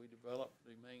bounds as we develop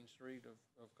the main street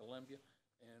of Columbia,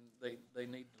 and they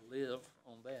need to live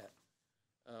on that.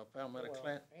 Palmetto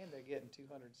And they're getting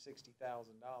 $260,000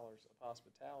 of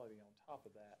hospitality on top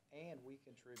of that, and we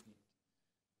contribute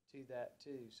to that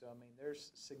too. So I mean,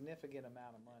 there's a significant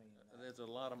amount of money in that. There's a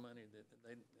lot of money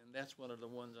and that's one of the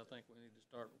ones I think we need to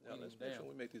start weeding Let's make down.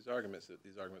 sure we make these arguments that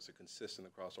these arguments are consistent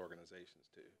across organizations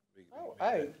too.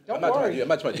 Hey, don't I'm not worry.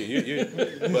 talking about you.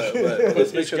 But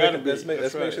let's make sure let's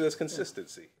make sure there's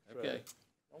consistency. Okay.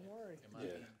 Don't worry. Am I Yeah.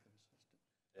 inconsistent?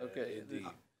 Okay, Indeed.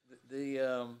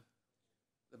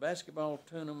 the basketball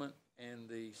tournament and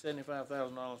the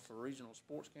 $75,000 for regional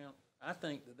sports count, I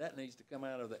think that needs to come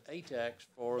out of the ATAX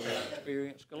for the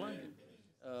Experience Columbia.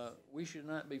 We should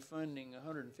not be funding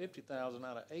 $150,000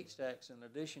 out of HTAX in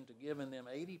addition to giving them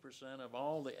 80% of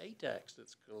all the ATAX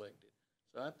that's collected.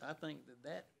 So I think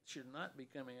that should not be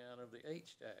coming out of the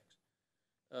HTAX.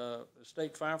 The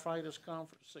State Firefighters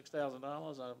Conference,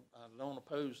 $6,000. I don't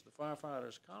oppose the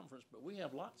Firefighters Conference, but we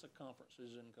have lots of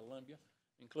conferences in Columbia,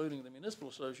 including the Municipal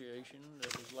Association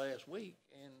that was last week,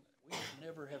 and we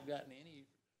never have gotten any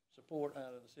support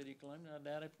out of the city of Columbia. I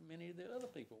doubt it from many of the other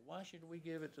people. Why should we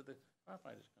give it to the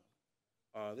Firefighters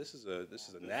Conference? This is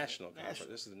a national conference.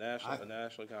 This is a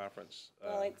national conference.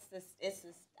 Well, it's this,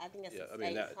 I think it's yeah, a I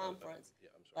mean, state conference, yeah,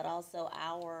 I'm sorry. but also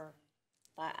our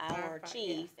Firefight,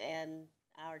 chief and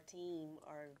our team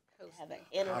have an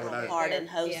Hosting. integral part in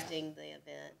hosting the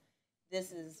event.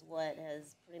 This is what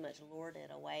has pretty much lured it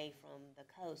away from the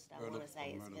coast. I want to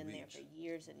say it's been there for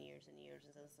years and years and years,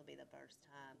 and so this will be the first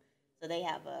time. So they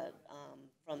have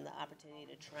from the opportunity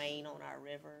to train on our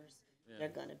rivers, they're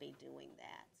going to be doing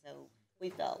that. So we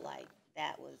felt like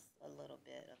that was a little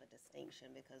bit of a distinction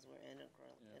because we're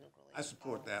integrally. I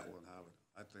support that one, Howard.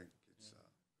 I think it's.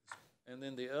 And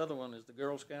then the other one is the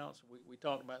Girl Scouts. We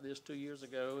talked about this 2 years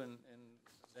ago, and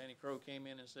Danny Crow came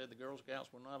in and said the Girl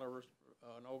Scouts were not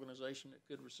an organization that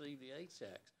could receive the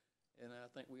HTAX. And I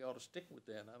think we ought to stick with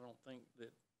that. I don't think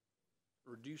that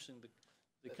reducing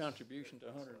the contribution to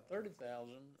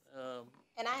 $130,000.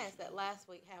 And I asked that last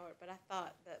week, Howard, but I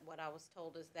thought that what I was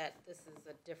told is that this is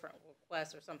a different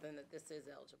request or something, that this is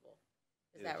eligible.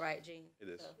 Is that right, Gene? It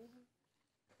is. So,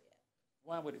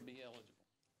 Why would it be eligible?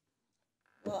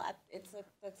 Well, it's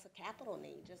a capital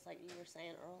need, just like you were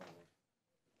saying earlier.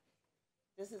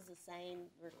 This is the same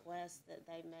request that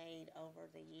they made over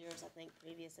the years. I think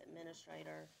previous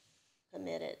administrator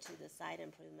committed to the site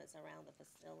improvements around the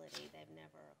facility. They've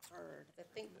never occurred. I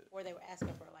think before they were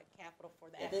asking for like capital for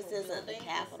the Yeah, actual this isn't the building.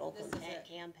 capital This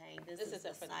campaign. This is isn't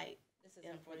the for site. This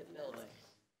isn't for the improvements. building.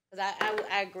 Because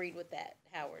I agreed with that,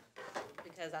 Howard,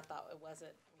 because I thought it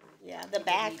wasn't. Yeah, the we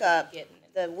backup, need to be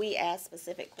getting it. we asked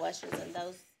specific questions, and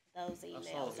those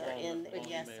emails the are in, long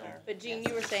yes, email. sir. But Gene,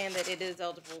 you were saying that it is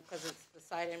eligible because it's the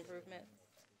site improvement?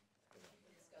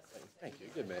 Thank you.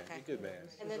 Good man. Okay. You're good man.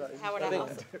 And then Howard,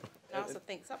 I also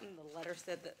think something in the letter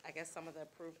said that I guess some of the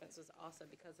improvements was also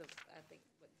because of, I think,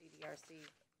 what DDRC is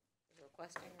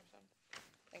requesting or something.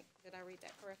 Did I read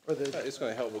that correctly? For the, It's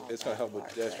going to help with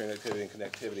pedestrian activity and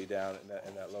connectivity down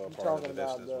in that lower you're part of the talking division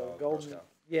about as the well. Girl golden, Scout.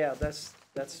 yeah, that's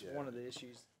Yeah. one of the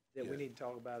issues that we Yeah. need to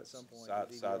talk about at some point.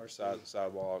 with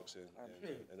Sidewalks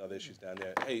and other issues down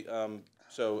there. Hey,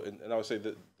 so, and I would say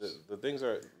that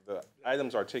the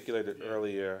items articulated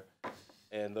earlier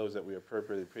and those that we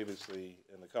appropriated previously,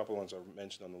 and a couple ones are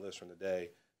mentioned on the list from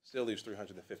today, still leaves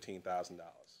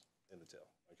 $315,000 in the till.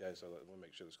 Okay, so I want to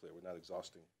make sure that's clear. We're not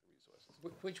exhausting the resources.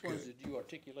 Which ones did you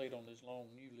articulate on this long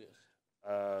new list?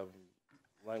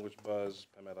 Language Buzz,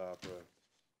 Palmetto Opera,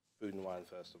 Food and Wine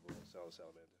Festival, and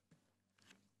Salamander.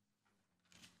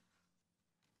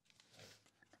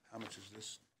 How much is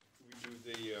this? We do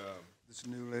the, This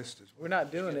new list is We're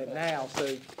not doing it now, so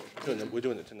We're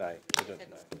doing it tonight. We're doing it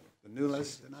tonight. the new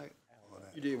list tonight?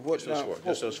 you did what Just those now? four,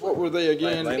 just those What four. were they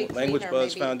again? Lang- Speak Language cleaner,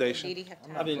 Buzz maybe. Foundation. Did he have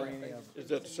time I didn't, for it? is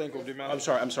that the single demand? I'm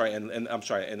sorry, and I'm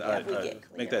sorry, and Yeah, we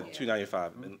get make clear. that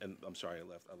 295, and I'm sorry, I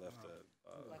left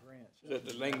Is that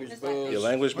the language Just like the buzz?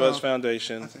 Language Buzz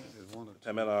Foundation, I think there's one or two.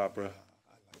 Palmetto Opera,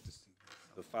 I'd like to see.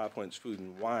 the Five Points Food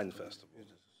and Wine Festival,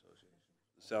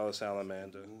 the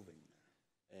Salamander,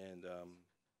 and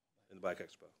the Black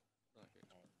Expo.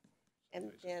 And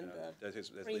then That is-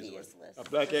 the that's previous basically- list. A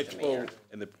Black Mr. Mayor.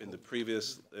 Expo. In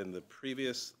the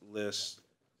previous list,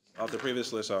 off the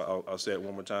previous list, I'll say it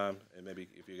one more time, and maybe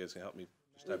if you guys can help me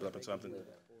just type it up in something.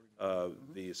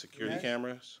 The security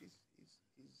cameras,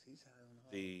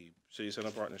 the City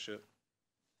Center Partnership,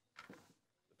 the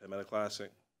Palmetto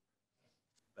Classic,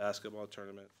 basketball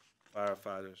tournament,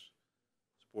 firefighters,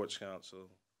 Sports Council,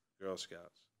 Girl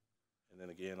Scouts, and then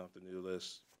again off the new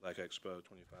list, Black Expo,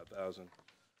 25,000,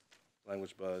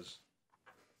 Language Buzz,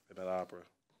 Palmetto Opera,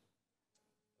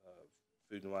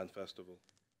 Food and Wine Festival,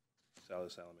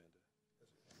 Salamander.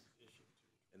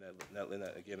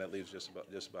 And that leaves just about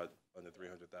under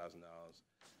 $300,000.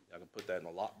 Y'all can put that in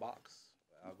a lockbox.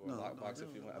 I'll go in a lockbox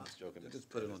if you want. I'm just joking. Just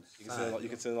put it on the You side.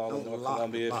 can send it all in Don't North lock the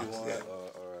Columbia if you box, want,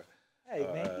 yeah. Hey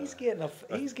man, he's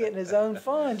getting his own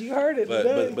fund. You heard it But-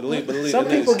 today. but at least- Some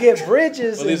at least- people get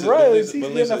bridges But and least- roads. but He's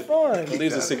least- getting a fund. But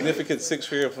leaves a significant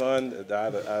six-figure fund.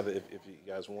 Either if you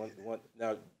guys want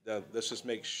now let's just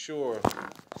make sure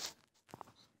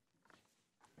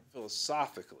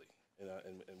philosophically, you know,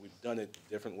 and we've done it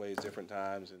different ways, different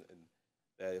times, and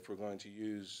that if we're going to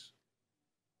use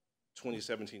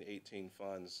 2017-18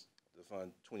 funds to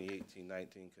fund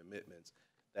 2018-19 commitments,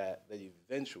 that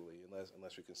eventually,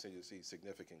 unless we continue to see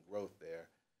significant growth there,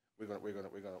 we're gonna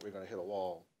hit a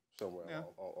wall somewhere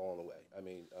along the way. I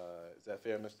mean, is that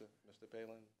fair, Mr. Palin,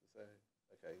 to say?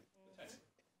 Okay.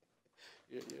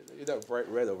 You're not bright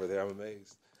red over there. I'm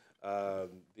amazed.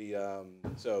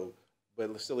 But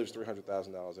it still leaves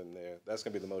 $300,000 in there. That's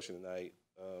gonna be the motion tonight,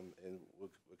 and we'll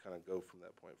kind of go from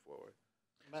that point forward.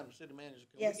 Madam City Manager,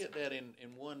 can Yes. we get that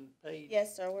in one page?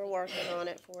 Yes, sir, we're working on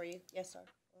it for you. Yes, sir,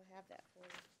 we'll have that for you.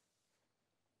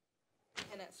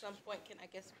 And at some point, I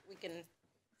guess we can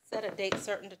set a date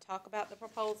certain to talk about the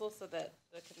proposal so that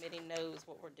the committee knows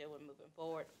what we're doing moving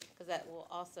forward, because that will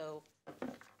also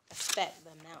affect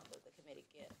the amount that the committee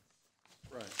gets.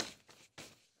 Right.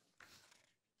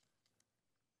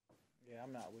 Yeah,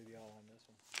 I'm not with y'all on this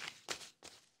one.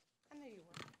 I knew you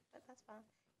were, but that's fine.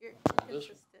 You're This one?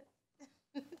 consistent.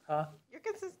 Huh? You're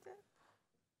consistent.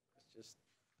 It's just,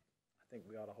 I think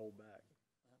we ought to hold back.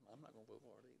 I'm not gonna vote for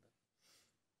it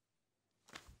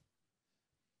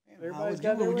either. Everybody's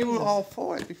got their You were reasons. all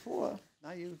for it before.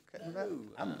 Now you cutting back.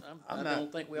 I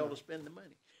don't think we ought to spend the money.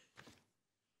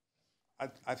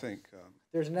 I think,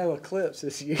 There's no eclipse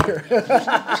this year.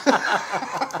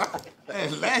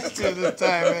 last year this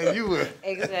time, man, you were.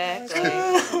 Exactly.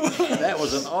 That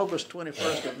was an August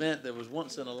 21st event that was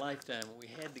once in a lifetime, and we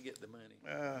had to get the money.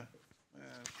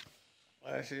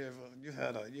 Last year, you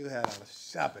had a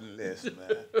shopping list,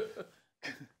 man.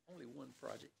 Only one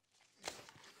project.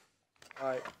 All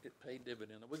right. It paid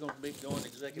dividend. Are we gonna be going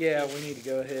executive? Yeah, session? we need to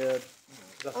go ahead.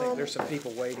 'Cause I think there's some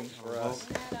people waiting for us.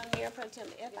 Madam Mayor Pro Tem,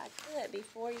 if I could,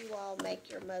 before you all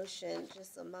make your motion,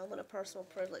 just a moment of personal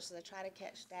privilege as I try to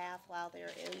catch staff while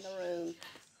they're in the room.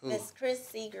 Miss Chris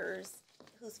Seegers,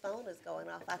 whose phone is going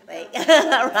off, I think,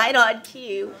 right on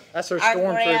cue. That's our Our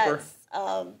stormtrooper.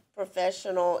 grants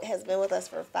professional, has been with us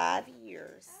for 5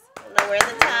 years. I don't know where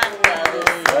the time goes.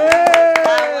 I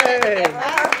want to give her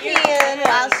her pen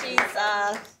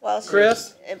while she's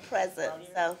Chris? in present.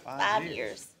 So 5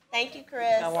 years. Thank you,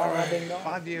 Chris. How long have I been gone?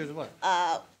 5 years what?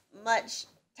 Much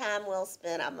time well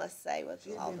spent, I must say, with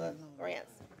all the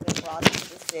grants that brought into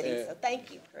the city. Yeah. So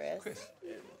thank you, Chris.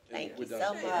 Thank you We're so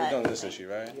done. much. We're done with this issue,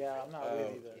 right? Yeah, I'm not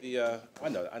with you though. I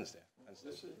know. I understand.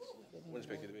 Wouldn't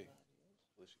expect you to be.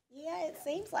 Yeah, it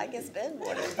seems like it's been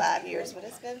more than 5 years, but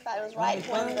it's been 5. It was right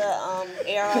when the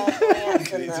ARROW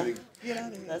grants and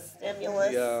the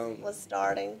stimulus was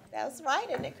starting. That was right,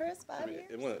 isn't it, Chris? 5 years?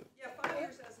 Yeah, 5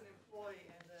 years as an employee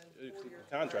and then 4 years.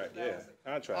 Contract, yeah,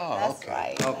 contract. Oh, That's okay.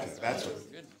 right. Okay, that's what.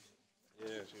 Yeah,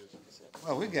 she was.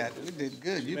 Well, we did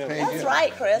good. You That's paid That's your.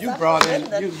 right, Chris. You I'm brought in.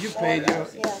 forgetting the You paid your.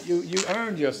 yeah. You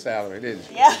earned your salary, didn't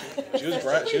you? Yeah. She was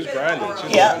grinding. She was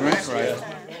Yeah. Grant writer.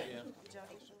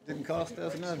 Didn't cost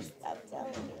us nothing. I'm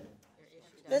telling you.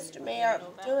 Mr. Mayor,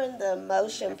 during the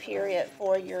motion period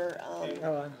for your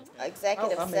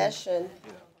executive session,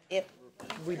 if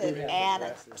We you do could have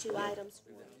add 2 items.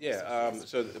 Yeah,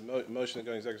 so the motion to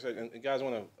go into executive session, and guys, I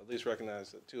want to at least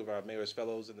recognize 2 of our mayor's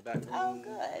fellows in the back room. Oh,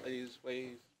 good. Ladies,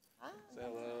 wave, say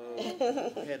hello.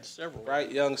 We had several.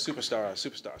 Bright young superstars.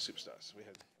 We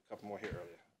had a couple more here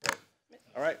earlier.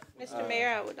 All right. Mr. Mayor,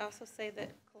 I would also say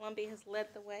that Columbia has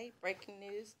led the way. Breaking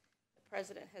news, the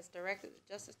president has directed the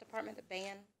Justice Department to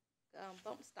ban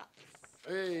bump stops.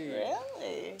 Hey,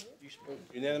 Really? you spoke.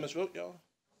 Unanimous vote, y'all,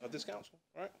 of this council,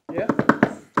 all right? Yeah.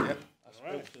 I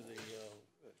spoke to the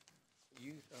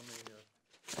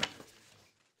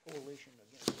Coalition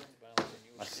Against Gun Violence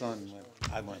in My son went.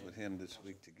 I went with him this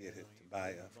week to get it to buy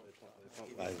a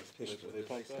pistol. They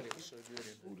pumped up?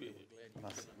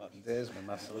 Desmond,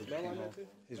 my son, came home.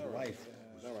 His wife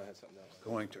No, I had something else.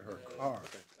 going to her car.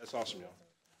 That's awesome, y'all.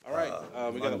 All right,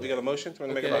 we got a motion. Want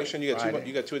to make a motion? You got Friday.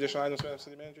 you got 2 additional items, Madam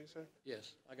City Manager, you said?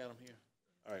 Yes, I got them here.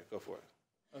 All right, go for it.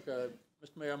 Okay,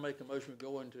 Mr. Mayor, I make a motion to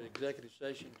go into executive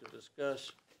session to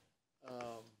discuss,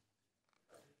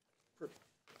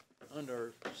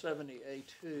 under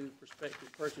 70A2,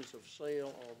 prospective purchase of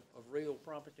sale of real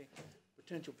property,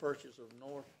 potential purchase of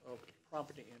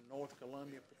property in North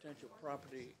Columbia, potential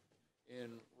property in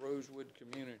Rosewood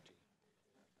community.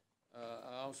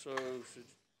 I also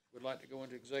would like to go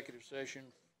into executive session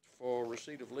for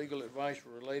receipt of legal advice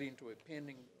relating to a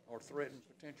pending or threatened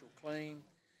potential claim,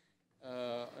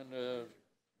 under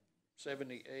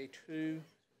 70A2,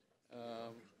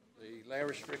 The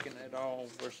Larry Stricken et al.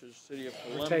 Versus City of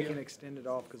We're Columbia. taking extended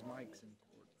off because Mike's in.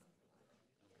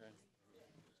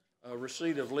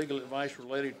 Receipt of legal advice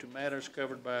related to matters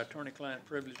covered by attorney-client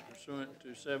privilege pursuant to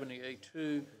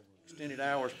 78-2, extended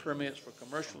hours permits for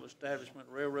commercial establishment,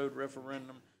 railroad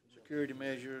referendum, security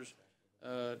measures,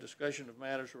 discussion of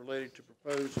matters related to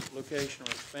proposed location or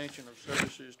expansion of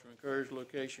services to encourage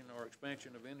location or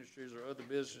expansion of industries or other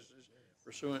businesses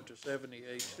pursuant to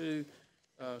 78-2,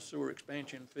 sewer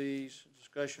expansion fees,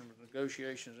 discussion of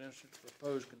negotiations, instance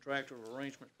proposed contractual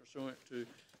arrangements pursuant to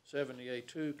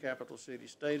 78-2, Capital City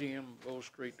Stadium, Bull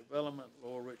Street Development,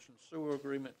 Lower Richland Sewer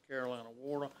Agreement, Carolina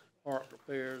Water, Park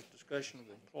Repairs, discussion of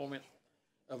employment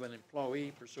of an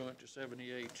employee pursuant to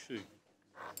 78-2.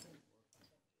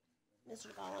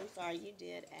 Mr. Ball, I'm sorry, you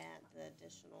did add the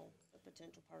additional, the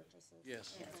potential purchases?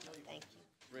 Yes. Thank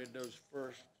you. Read those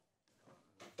first.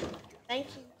 Thank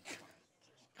you.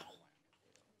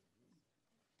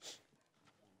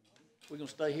 We gonna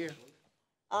stay here?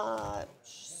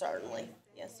 Certainly.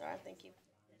 Yes, sir. I think you've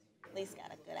at least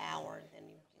got a good hour, and then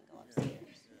you can go upstairs.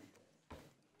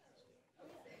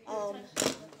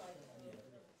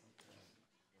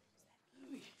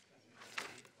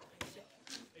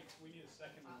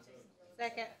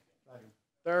 Second.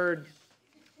 Third.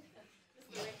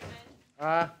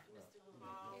 Aye.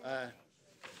 Aye.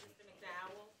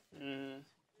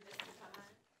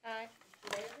 Aye.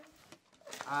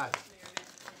 Aye.